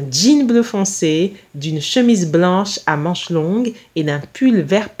s'agissait d'un jean bleu foncé, d'une chemise blanche à manches longues et d'un pull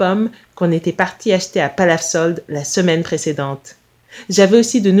vert pomme qu'on était parti acheter à Palafsolde la semaine précédente. J'avais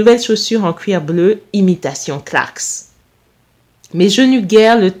aussi de nouvelles chaussures en cuir bleu, imitation Clarks. Mais je n'eus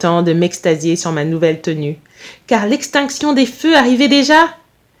guère le temps de m'extasier sur ma nouvelle tenue, car l'extinction des feux arrivait déjà.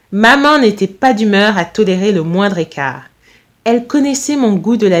 Maman n'était pas d'humeur à tolérer le moindre écart. Elle connaissait mon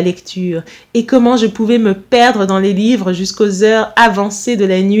goût de la lecture et comment je pouvais me perdre dans les livres jusqu'aux heures avancées de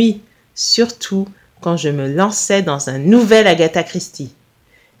la nuit, surtout quand je me lançais dans un nouvel Agatha Christie.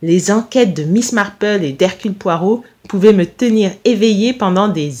 Les enquêtes de Miss Marple et d'Hercule Poirot pouvaient me tenir éveillée pendant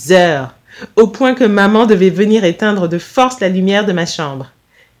des heures, au point que maman devait venir éteindre de force la lumière de ma chambre.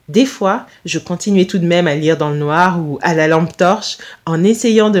 Des fois, je continuais tout de même à lire dans le noir ou à la lampe torche en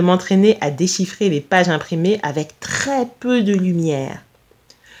essayant de m'entraîner à déchiffrer les pages imprimées avec très peu de lumière.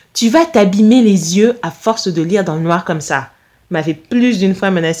 « Tu vas t'abîmer les yeux à force de lire dans le noir comme ça », m'avait plus d'une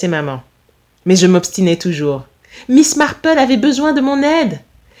fois menacé maman. Mais je m'obstinais toujours. Miss Marple avait besoin de mon aide.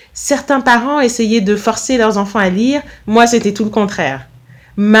 Certains parents essayaient de forcer leurs enfants à lire, moi c'était tout le contraire.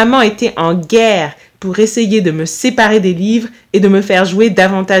 Maman était en guerre pour essayer de me séparer des livres et de me faire jouer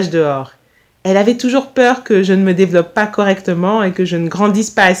davantage dehors. Elle avait toujours peur que je ne me développe pas correctement et que je ne grandisse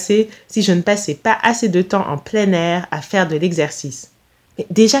pas assez si je ne passais pas assez de temps en plein air à faire de l'exercice. Mais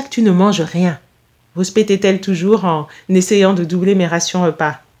déjà que tu ne manges rien, rouspétait-elle toujours en essayant de doubler mes rations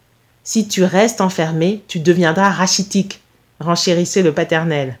repas. Si tu restes enfermé, tu deviendras rachitique, renchérissait le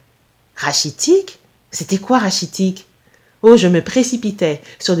paternel. Rachitique? C'était quoi rachitique? Oh, je me précipitais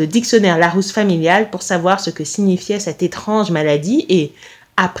sur le dictionnaire Larousse familial pour savoir ce que signifiait cette étrange maladie et,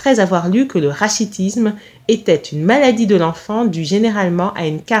 après avoir lu que le rachitisme était une maladie de l'enfant due généralement à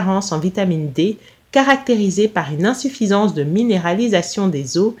une carence en vitamine D caractérisée par une insuffisance de minéralisation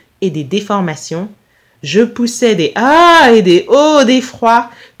des os et des déformations, je poussais des ah et des oh d'effroi,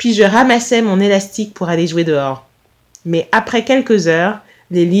 puis je ramassais mon élastique pour aller jouer dehors. Mais après quelques heures,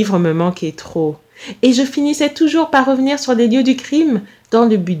 les livres me manquaient trop, et je finissais toujours par revenir sur les lieux du crime dans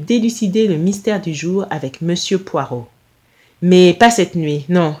le but d'élucider le mystère du jour avec Monsieur Poirot. Mais pas cette nuit,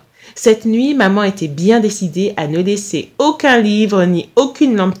 non. Cette nuit, maman était bien décidée à ne laisser aucun livre ni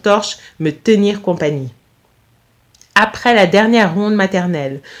aucune lampe torche me tenir compagnie. Après la dernière ronde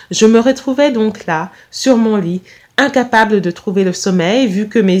maternelle, je me retrouvais donc là, sur mon lit, incapable de trouver le sommeil vu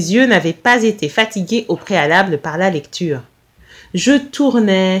que mes yeux n'avaient pas été fatigués au préalable par la lecture. Je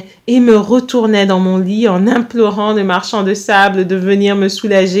tournais et me retournais dans mon lit en implorant le marchand de sable de venir me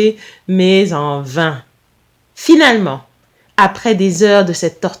soulager, mais en vain. Finalement, après des heures de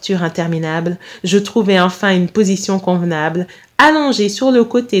cette torture interminable, je trouvai enfin une position convenable, allongée sur le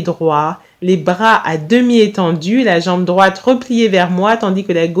côté droit, les bras à demi étendus, la jambe droite repliée vers moi tandis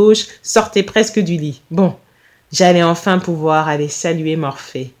que la gauche sortait presque du lit. Bon, j'allais enfin pouvoir aller saluer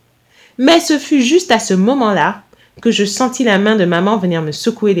Morphée. Mais ce fut juste à ce moment-là que je sentis la main de maman venir me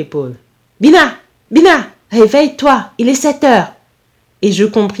secouer l'épaule. « Bina, Bina, réveille-toi, il est 7 heures !» Et je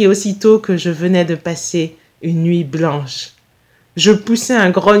compris aussitôt que je venais de passer une nuit blanche. Je poussai un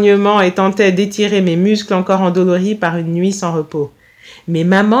grognement et tentais d'étirer mes muscles encore endoloris par une nuit sans repos. Mais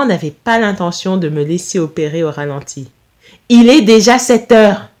maman n'avait pas l'intention de me laisser opérer au ralenti. « Il est déjà 7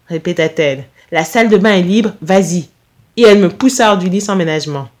 heures !» répéta-t-elle. « La salle de bain est libre, vas-y !» Et elle me poussa hors du lit sans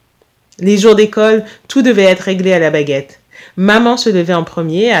ménagement. Les jours d'école, tout devait être réglé à la baguette. Maman se levait en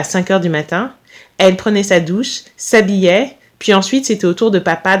premier à 5 heures du matin. Elle prenait sa douche, s'habillait, puis ensuite c'était au tour de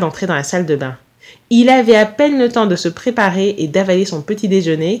papa d'entrer dans la salle de bain. Il avait à peine le temps de se préparer et d'avaler son petit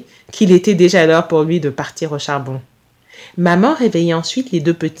déjeuner qu'il était déjà l'heure pour lui de partir au charbon. Maman réveillait ensuite les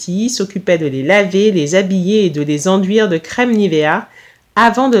deux petits, s'occupait de les laver, les habiller et de les enduire de crème Nivea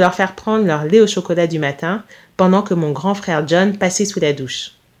avant de leur faire prendre leur lait au chocolat du matin pendant que mon grand frère John passait sous la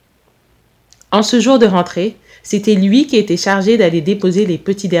douche. En ce jour de rentrée, c'était lui qui était chargé d'aller déposer les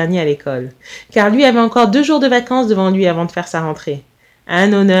petits derniers à l'école, car lui avait encore 2 jours de vacances devant lui avant de faire sa rentrée.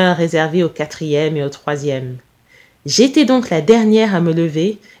 Un honneur réservé aux 4e et aux 3e. J'étais donc la dernière à me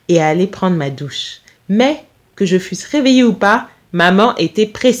lever et à aller prendre ma douche. Mais, que je fusse réveillée ou pas, maman était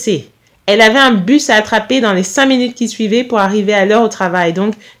pressée. Elle avait un bus à attraper dans les 5 minutes qui suivaient pour arriver à l'heure au travail,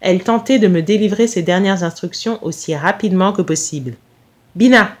 donc elle tentait de me délivrer ses dernières instructions aussi rapidement que possible. «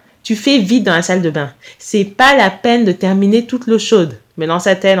 Bina, tu fais vite dans la salle de bain. C'est pas la peine de terminer toute l'eau chaude, me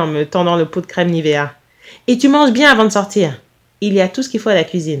lança-t-elle en me tendant le pot de crème Nivea. Et tu manges bien avant de sortir. Il y a tout ce qu'il faut à la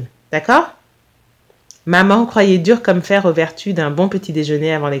cuisine, d'accord ? Maman croyait dur comme fer aux vertus d'un bon petit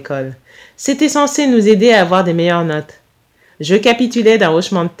déjeuner avant l'école. C'était censé nous aider à avoir des meilleures notes. Je capitulais d'un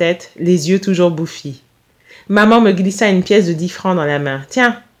hochement de tête, les yeux toujours bouffis. Maman me glissa une pièce de 10 francs dans la main. «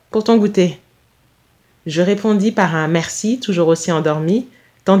 Tiens, pour ton goûter. » Je répondis par un « merci », toujours aussi endormi,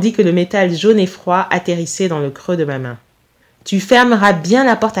 tandis que le métal jaune et froid atterrissait dans le creux de ma main. « Tu fermeras bien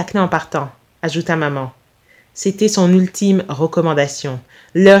la porte à clé en partant », ajouta maman. C'était son ultime recommandation.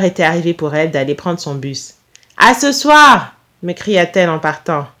 L'heure était arrivée pour elle d'aller prendre son bus. « À ce soir !» m'écria-t-elle en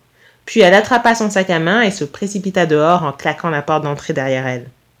partant. Puis elle attrapa son sac à main et se précipita dehors en claquant la porte d'entrée derrière elle.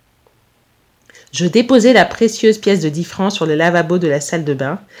 Je déposai la précieuse pièce de 10 francs sur le lavabo de la salle de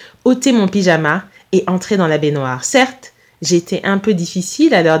bain, ôtai mon pyjama et entrai dans la baignoire. Certes, j'étais un peu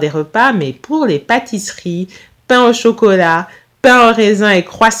difficile à l'heure des repas, mais pour les pâtisseries, pain au chocolat, pain au raisin et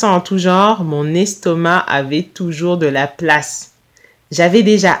croissants en tout genre, mon estomac avait toujours de la place. J'avais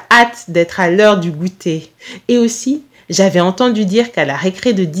déjà hâte d'être à l'heure du goûter. Et aussi, j'avais entendu dire qu'à la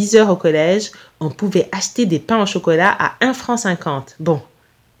récré de 10 heures au collège, on pouvait acheter des pains au chocolat à 1,50 franc. Bon,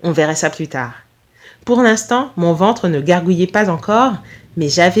 on verrait ça plus tard. Pour l'instant, mon ventre ne gargouillait pas encore, mais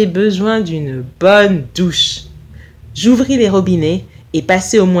j'avais besoin d'une bonne douche. J'ouvris les robinets et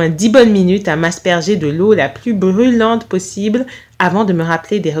passai au moins 10 bonnes minutes à m'asperger de l'eau la plus brûlante possible avant de me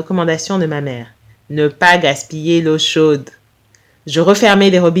rappeler des recommandations de ma mère. Ne pas gaspiller l'eau chaude. Je refermai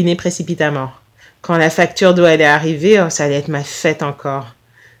les robinets précipitamment. Quand la facture d'eau allait arriver, ça allait être ma fête encore.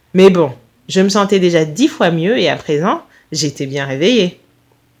 Mais bon, je me sentais déjà 10 fois mieux et à présent, j'étais bien réveillée.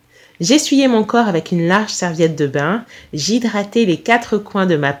 J'essuyai mon corps avec une large serviette de bain, j'hydratai les 4 coins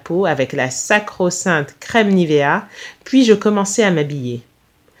de ma peau avec la sacro-sainte crème Nivea, puis je commençai à m'habiller.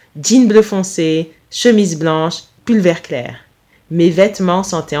 Jean bleu foncé, chemise blanche, pull vert clair. Mes vêtements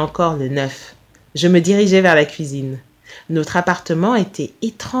sentaient encore le neuf. Je me dirigeai vers la cuisine. Notre appartement était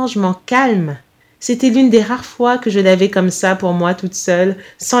étrangement calme. C'était l'une des rares fois que je l'avais comme ça pour moi toute seule,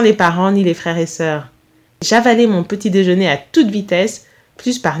 sans les parents ni les frères et sœurs. J'avalais mon petit déjeuner à toute vitesse,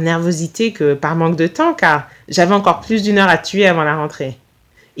 plus par nervosité que par manque de temps, car j'avais encore plus d'1 heure à tuer avant la rentrée.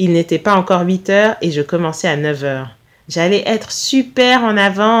 Il n'était pas encore 8 heures et je commençais à 9 heures. J'allais être super en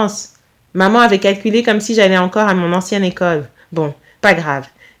avance. Maman avait calculé comme si j'allais encore à mon ancienne école. Bon, pas grave.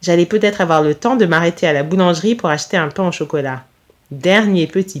 J'allais peut-être avoir le temps de m'arrêter à la boulangerie pour acheter un pain au chocolat. Dernier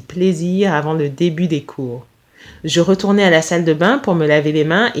petit plaisir avant le début des cours. Je retournais à la salle de bain pour me laver les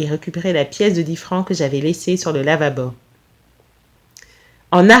mains et récupérer la pièce de 10 francs que j'avais laissée sur le lavabo.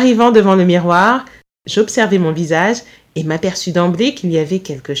 En arrivant devant le miroir, j'observai mon visage et m'aperçus d'emblée qu'il y avait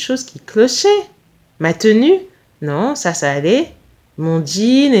quelque chose qui clochait. Ma tenue? Non, ça allait. Mon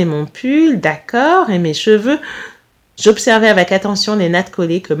jean et mon pull, d'accord, et mes cheveux. J'observais avec attention les nattes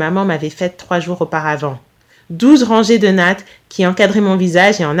collées que maman m'avait faites 3 jours auparavant. 12 rangées de nattes qui encadraient mon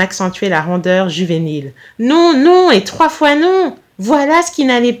visage et en accentuaient la rondeur juvénile. Non, non, et 3 fois non! Voilà ce qui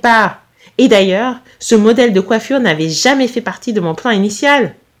n'allait pas! Et d'ailleurs, ce modèle de coiffure n'avait jamais fait partie de mon plan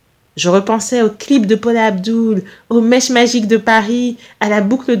initial. Je repensais aux clips de Paula Abdul, aux mèches magiques de Paris, à la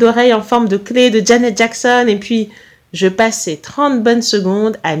boucle d'oreille en forme de clé de Janet Jackson, et puis je passais 30 bonnes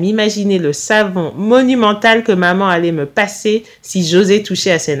secondes à m'imaginer le savon monumental que maman allait me passer si j'osais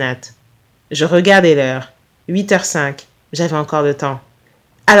toucher à ses nattes. Je regardais l'heure. 8h05. J'avais encore le temps.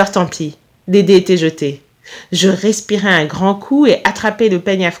 Alors tant pis. Les dés étaient jetés. Je respirai un grand coup et attrapai le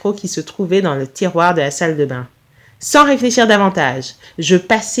peigne afro qui se trouvait dans le tiroir de la salle de bain. Sans réfléchir davantage, je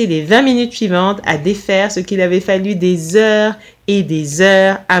passai les 20 minutes suivantes à défaire ce qu'il avait fallu des heures et des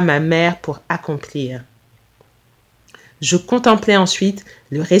heures à ma mère pour accomplir. Je contemplais ensuite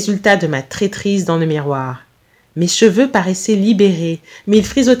le résultat de ma traîtrise dans le miroir. Mes cheveux paraissaient libérés, mais ils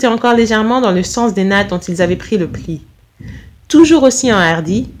frisotaient encore légèrement dans le sens des nattes dont ils avaient pris le pli. Toujours aussi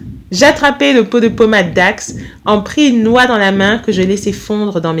enhardi, j'attrapai le pot de pommade d'Axe, en pris une noix dans la main que je laissai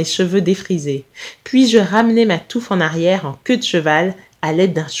fondre dans mes cheveux défrisés. Puis je ramenai ma touffe en arrière en queue de cheval à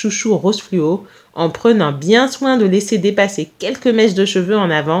l'aide d'un chouchou rose fluo, en prenant bien soin de laisser dépasser quelques mèches de cheveux en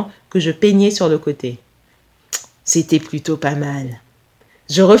avant que je peignais sur le côté. C'était plutôt pas mal.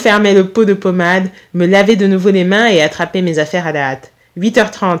 Je refermai le pot de pommade, me lavai de nouveau les mains et attrapai mes affaires à la hâte.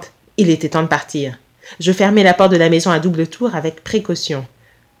 8h30, il était temps de partir. Je fermai la porte de la maison à double tour avec précaution.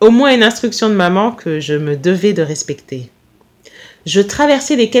 Au moins une instruction de maman que je me devais de respecter. Je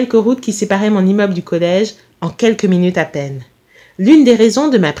traversai les quelques routes qui séparaient mon immeuble du collège en quelques minutes à peine. L'une des raisons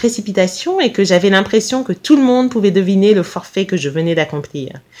de ma précipitation est que j'avais l'impression que tout le monde pouvait deviner le forfait que je venais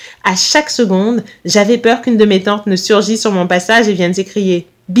d'accomplir. À chaque seconde, j'avais peur qu'une de mes tantes ne surgisse sur mon passage et vienne s'écrier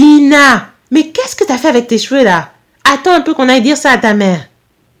 « Bina, mais qu'est-ce que t'as fait avec tes cheveux là? Attends un peu qu'on aille dire ça à ta mère. »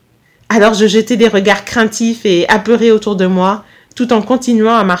 Alors je jetai des regards craintifs et apeurés autour de moi, tout en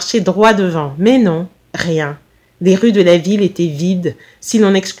continuant à marcher droit devant. Mais non, rien. Les rues de la ville étaient vides, si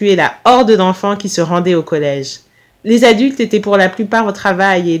l'on excluait la horde d'enfants qui se rendaient au collège. Les adultes étaient pour la plupart au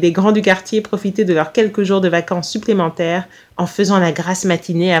travail et les grands du quartier profitaient de leurs quelques jours de vacances supplémentaires en faisant la grasse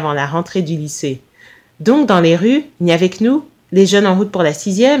matinée avant la rentrée du lycée. Donc dans les rues, il n'y avait que nous, les jeunes en route pour la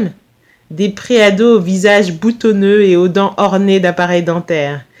 6e. Des préados au visage boutonneux et aux dents ornées d'appareils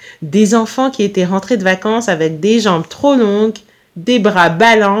dentaires. Des enfants qui étaient rentrés de vacances avec des jambes trop longues, des bras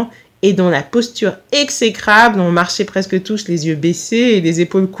ballants et dont la posture exécrable, on marchait presque tous les yeux baissés et les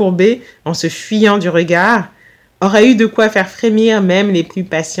épaules courbées en se fuyant du regard, aurait eu de quoi faire frémir même les plus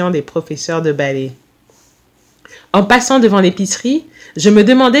patients des professeurs de ballet. En passant devant l'épicerie, je me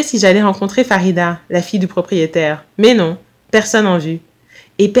demandais si j'allais rencontrer Farida, la fille du propriétaire. Mais non, personne en vue.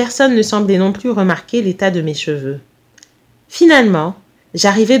 Et personne ne semblait non plus remarquer l'état de mes cheveux. Finalement,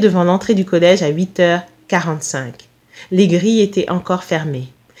 j'arrivai devant l'entrée du collège à 8h45. Les grilles étaient encore fermées.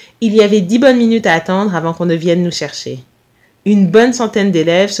 Il y avait 10 bonnes minutes à attendre avant qu'on ne vienne nous chercher. Une bonne centaine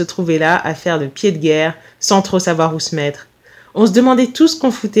d'élèves se trouvaient là à faire le pied de guerre, sans trop savoir où se mettre. On se demandait tout ce qu'on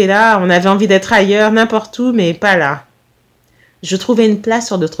foutait là, on avait envie d'être ailleurs, n'importe où, mais pas là. Je trouvai une place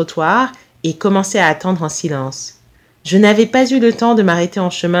sur le trottoir et commençai à attendre en silence. Je n'avais pas eu le temps de m'arrêter en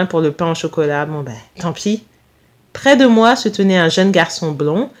chemin pour le pain au chocolat, tant pis. Près de moi se tenait un jeune garçon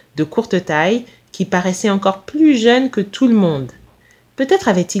blond, de courte taille, qui paraissait encore plus jeune que tout le monde. Peut-être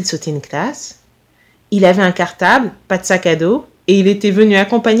avait-il sauté une classe? Il avait un cartable, pas de sac à dos, et il était venu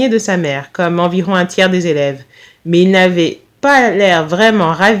accompagné de sa mère, comme environ un tiers des élèves. Mais il n'avait pas l'air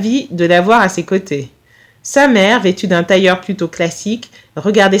vraiment ravi de l'avoir à ses côtés. Sa mère, vêtue d'un tailleur plutôt classique,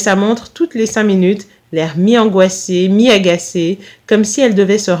 regardait sa montre toutes les 5 minutes, l'air mi-angoissé, mi-agacé, comme si elle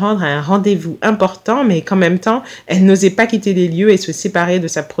devait se rendre à un rendez-vous important, mais qu'en même temps, elle n'osait pas quitter les lieux et se séparer de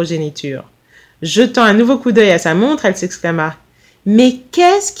sa progéniture. Jetant un nouveau coup d'œil à sa montre, elle s'exclama « Mais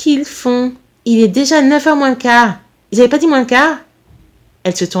qu'est-ce qu'ils font? Il est déjà 9h moins le quart. Ils n'avaient pas dit moins le quart?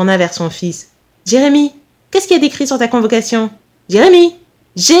 Elle se tourna vers son fils. Jérémie, qu'est-ce qu'il y a d'écrit sur ta convocation? Jérémie!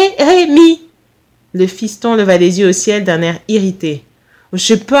 Jérémie! Le fiston leva les yeux au ciel d'un air irrité. Je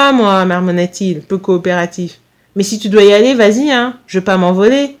sais pas, moi, marmonna-t-il, peu coopératif. Mais si tu dois y aller, vas-y, hein, je veux pas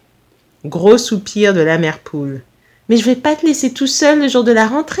m'envoler. Gros soupir de la mère poule. Mais je vais pas te laisser tout seul le jour de la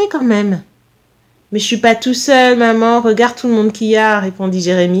rentrée, quand même. Mais je suis pas tout seul, maman, regarde tout le monde qu'il y a, répondit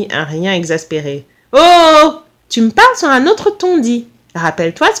Jérémie, un rien exaspéré. Oh! Tu me parles sur un autre ton, dit.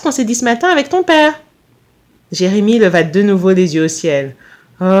 Rappelle-toi ce qu'on s'est dit ce matin avec ton père. Jérémie leva de nouveau les yeux au ciel.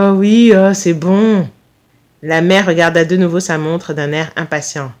 Oh oui, oh, c'est bon. La mère regarda de nouveau sa montre d'un air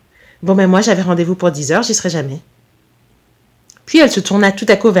impatient. Bon, ben moi, j'avais rendez-vous pour 10h, j'y serai jamais. Puis elle se tourna tout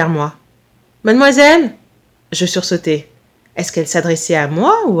à coup vers moi. Mademoiselle? Je sursautai. Est-ce qu'elle s'adressait à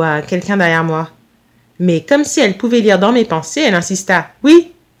moi ou à quelqu'un derrière moi? Mais comme si elle pouvait lire dans mes pensées, elle insista.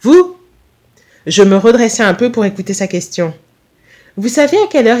 Oui, vous? Je me redressai un peu pour écouter sa question. Vous savez à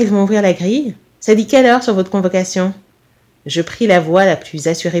quelle heure ils vont ouvrir la grille? Ça dit quelle heure sur votre convocation? Je pris la voix la plus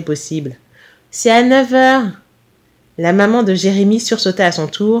assurée possible. C'est à 9h. La maman de Jérémie sursauta à son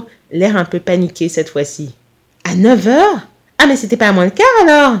tour, l'air un peu paniqué cette fois-ci. À 9h? Ah, mais c'était pas à moins le quart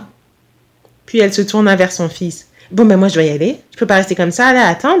alors? Puis elle se tourna vers son fils. Bon, ben moi je dois y aller. Je peux pas rester comme ça, là, à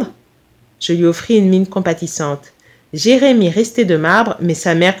attendre? Je lui offris une mine compatissante. Jérémie restait de marbre, mais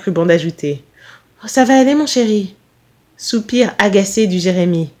sa mère crut bon d'ajouter. Oh, ça va aller, mon chéri. Soupir agacé du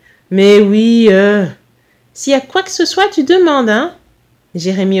Jérémie. Mais oui, S'il y a quoi que ce soit, tu demandes, hein?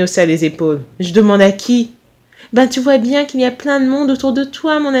 Jérémie haussa les épaules. Je demande à qui? Ben, tu vois bien qu'il y a plein de monde autour de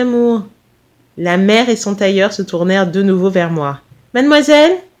toi, mon amour. La mère et son tailleur se tournèrent de nouveau vers moi.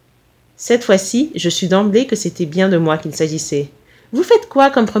 Mademoiselle? Cette fois-ci, je sus d'emblée que c'était bien de moi qu'il s'agissait. Vous faites quoi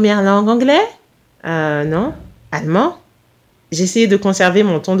comme première langue? Anglais? Non. Allemand? J'essayai de conserver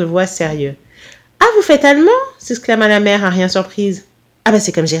mon ton de voix sérieux. Ah, vous faites allemand? S'exclama la mère, un rien surprise. Ah, ben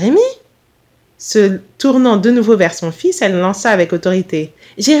c'est comme Jérémie. Se tournant de nouveau vers son fils, elle lança avec autorité.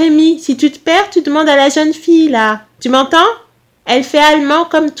 Jérémie, si tu te perds, tu demandes à la jeune fille, là. Tu m'entends? Elle fait allemand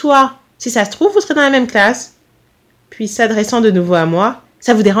comme toi. Si ça se trouve, vous serez dans la même classe. Puis s'adressant de nouveau à moi.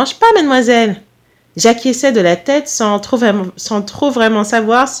 Ça vous dérange pas, mademoiselle? J'acquiesçais de la tête sans trop vraiment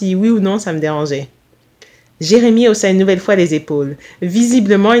savoir si oui ou non ça me dérangeait. Jérémie haussa une nouvelle fois les épaules.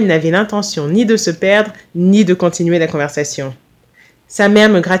 Visiblement, il n'avait l'intention ni de se perdre, ni de continuer la conversation. Sa mère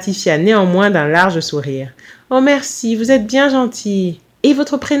me gratifia néanmoins d'un large sourire. « Oh merci, vous êtes bien gentil. Et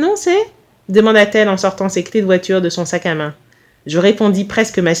votre prénom, c'est ?» demanda-t-elle en sortant ses clés de voiture de son sac à main. Je répondis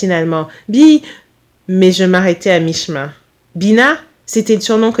presque machinalement. « Bi !» Mais je m'arrêtai à mi-chemin. « Bina ?» C'était le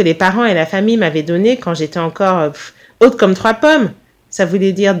surnom que les parents et la famille m'avaient donné quand j'étais encore haute comme 3 pommes. Ça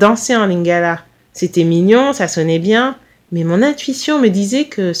voulait dire danser en lingala. C'était mignon, ça sonnait bien, mais mon intuition me disait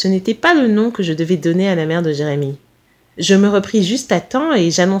que ce n'était pas le nom que je devais donner à la mère de Jérémie. Je me repris juste à temps et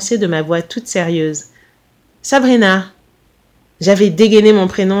j'annonçai de ma voix toute sérieuse. « Sabrina !» J'avais dégainé mon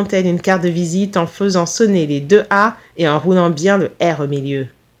prénom tel une carte de visite en faisant sonner les 2 A et en roulant bien le R au milieu.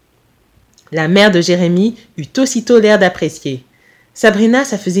 La mère de Jérémie eut aussitôt l'air d'apprécier. Sabrina,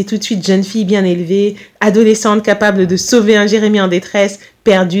 ça faisait tout de suite jeune fille bien élevée, adolescente capable de sauver un Jérémie en détresse,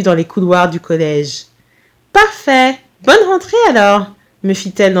 perdu dans les couloirs du collège. « Parfait! Bonne rentrée alors !» me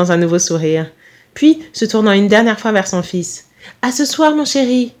fit-elle dans un nouveau sourire. Puis, se tournant une dernière fois vers son fils. « À ce soir, mon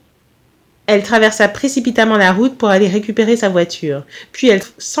chéri !» Elle traversa précipitamment la route pour aller récupérer sa voiture, puis elle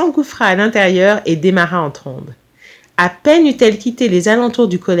s'engouffra à l'intérieur et démarra en trombe. À peine eut-elle quitté les alentours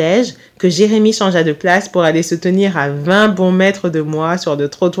du collège que Jérémie changea de place pour aller se tenir à 20 bons mètres de moi sur le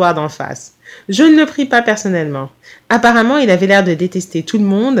trottoir d'en face. Je ne le pris pas personnellement. Apparemment, il avait l'air de détester tout le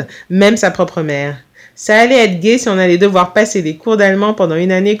monde, même sa propre mère. Ça allait être gai si on allait devoir passer les cours d'allemand pendant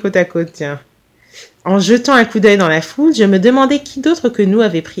une année côte à côte, tiens. En jetant un coup d'œil dans la foule, je me demandais qui d'autre que nous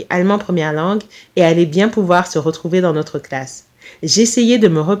avait pris allemand première langue et allait bien pouvoir se retrouver dans notre classe. J'essayais de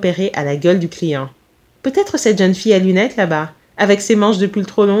me repérer à la gueule du client. Peut-être cette jeune fille à lunettes là-bas, avec ses manches de pull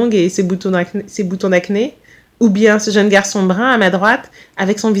trop longues et ses boutons d'acné, ou bien ce jeune garçon brun à ma droite,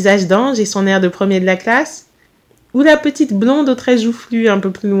 avec son visage d'ange et son air de premier de la classe, ou la petite blonde aux traits joufflus un peu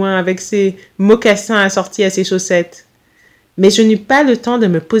plus loin, avec ses mocassins assortis à ses chaussettes. Mais je n'eus pas le temps de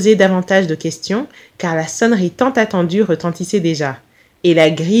me poser davantage de questions, car la sonnerie tant attendue retentissait déjà, et la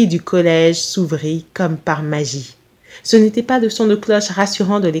grille du collège s'ouvrit comme par magie. Ce n'était pas le son de cloche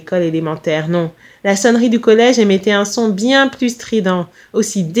rassurant de l'école élémentaire, non. La sonnerie du collège émettait un son bien plus strident,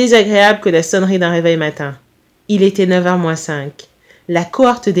 aussi désagréable que la sonnerie d'un réveil matin. Il était 9h moins 5. La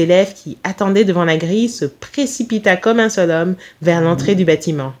cohorte d'élèves qui attendaient devant la grille se précipita comme un seul homme vers l'entrée du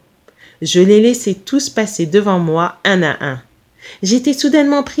bâtiment. Je les laissai tous passer devant moi un à un. J'étais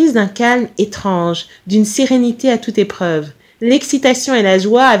soudainement prise d'un calme étrange, d'une sérénité à toute épreuve. L'excitation et la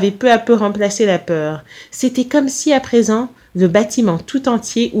joie avaient peu à peu remplacé la peur. C'était comme si, à présent, le bâtiment tout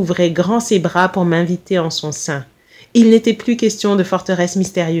entier ouvrait grand ses bras pour m'inviter en son sein. Il n'était plus question de forteresse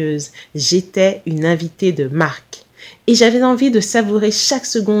mystérieuse. J'étais une invitée de marque. Et j'avais envie de savourer chaque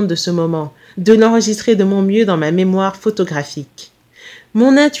seconde de ce moment, de l'enregistrer de mon mieux dans ma mémoire photographique.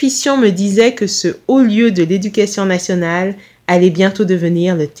 Mon intuition me disait que ce haut lieu de l'éducation nationale allait bientôt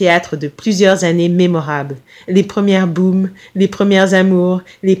devenir le théâtre de plusieurs années mémorables. Les premières booms, les premières amours,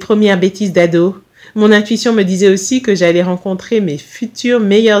 les premières bêtises d'ado. Mon intuition me disait aussi que j'allais rencontrer mes futurs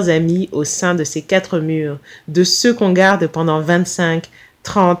meilleurs amis au sein de ces 4 murs, de ceux qu'on garde pendant 25,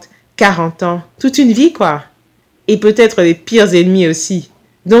 30, 40 ans, toute une vie quoi. Et peut-être les pires ennemis aussi.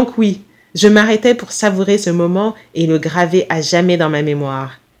 Donc oui, je m'arrêtais pour savourer ce moment et le graver à jamais dans ma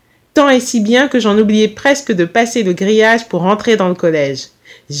mémoire. Tant et si bien que j'en oubliais presque de passer le grillage pour entrer dans le collège.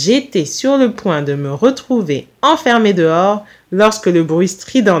 J'étais sur le point de me retrouver enfermée dehors lorsque le bruit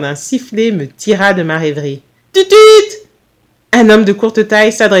strident d'un sifflet me tira de ma rêverie. « Tutut !» Un homme de courte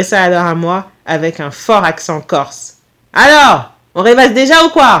taille s'adressa alors à moi avec un fort accent corse. « Alors, on rêvasse déjà ou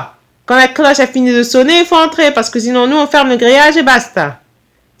quoi ? Quand la cloche a fini de sonner, il faut entrer parce que sinon nous on ferme le grillage et basta. »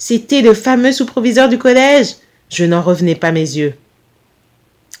 C'était le fameux sous-proviseur du collège. Je n'en revenais pas mes yeux.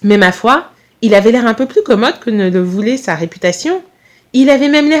 Mais ma foi, il avait l'air un peu plus commode que ne le voulait sa réputation. Il avait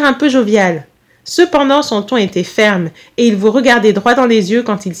même l'air un peu jovial. Cependant, son ton était ferme et il vous regardait droit dans les yeux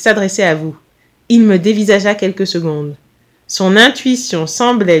quand il s'adressait à vous. Il me dévisagea quelques secondes. Son intuition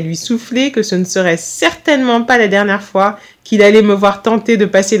semblait lui souffler que ce ne serait certainement pas la dernière fois qu'il allait me voir tenter de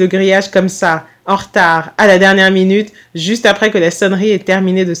passer le grillage comme ça, en retard, à la dernière minute, juste après que la sonnerie ait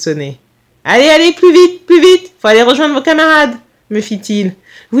terminé de sonner. « Allez, plus vite, faut aller rejoindre vos camarades !» me fit-il.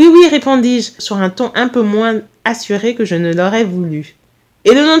 « Oui, répondis-je, sur un ton un peu moins assuré que je ne l'aurais voulu. «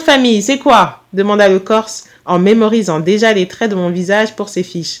 Et le nom de famille, c'est quoi ?» demanda le Corse, en mémorisant déjà les traits de mon visage pour ses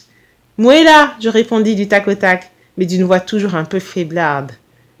fiches. « Mouela !» je répondis du tac au tac, mais d'une voix toujours un peu faiblarde.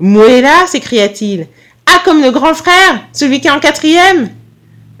 « Mouela !» s'écria-t-il. « Ah, comme le grand frère, celui qui est en 4e ?»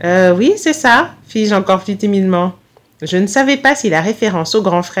 « Oui, c'est ça, » fis-je encore plus timidement. Je ne savais pas si la référence au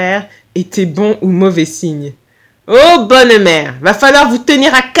grand frère était bon ou mauvais signe. « Oh, bonne mère, va falloir vous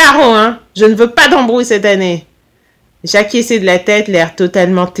tenir à carreau, hein. Je ne veux pas d'embrouille cette année. » J'acquiesçai de la tête, l'air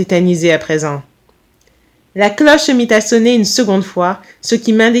totalement tétanisé à présent. La cloche se mit à sonner une seconde fois, ce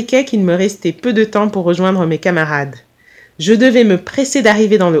qui m'indiquait qu'il me restait peu de temps pour rejoindre mes camarades. Je devais me presser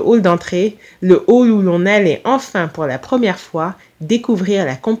d'arriver dans le hall d'entrée, le hall où l'on allait enfin pour la première fois découvrir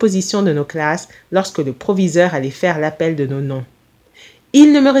la composition de nos classes lorsque le proviseur allait faire l'appel de nos noms.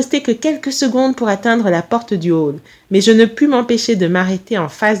 Il ne me restait que quelques secondes pour atteindre la porte du hall, mais je ne pus m'empêcher de m'arrêter en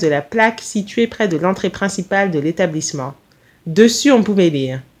face de la plaque située près de l'entrée principale de l'établissement. Dessus, on pouvait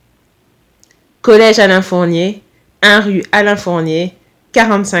lire « Collège Alain Fournier, 1 rue Alain Fournier,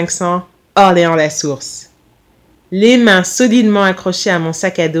 4500, Orléans-la-Source. » Les mains solidement accrochées à mon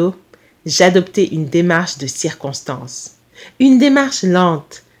sac à dos, j'adoptai une démarche de circonstance. Une démarche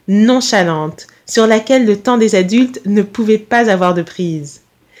lente, nonchalante, sur laquelle le temps des adultes ne pouvait pas avoir de prise.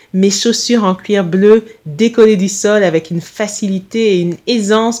 Mes chaussures en cuir bleu décollaient du sol avec une facilité et une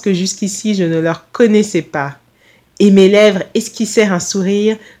aisance que jusqu'ici je ne leur connaissais pas. Et mes lèvres esquissèrent un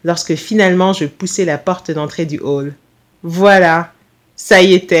sourire lorsque finalement je poussai la porte d'entrée du hall. Voilà, ça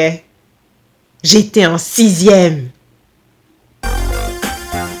y était. J'étais en 6e.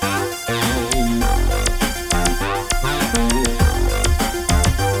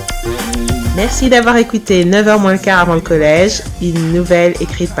 Merci d'avoir écouté 9h moins le quart avant le collège, une nouvelle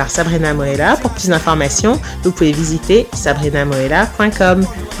écrite par Sabrina Moella. Pour plus d'informations, vous pouvez visiter sabrinamoella.com.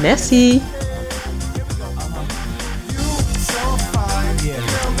 Merci.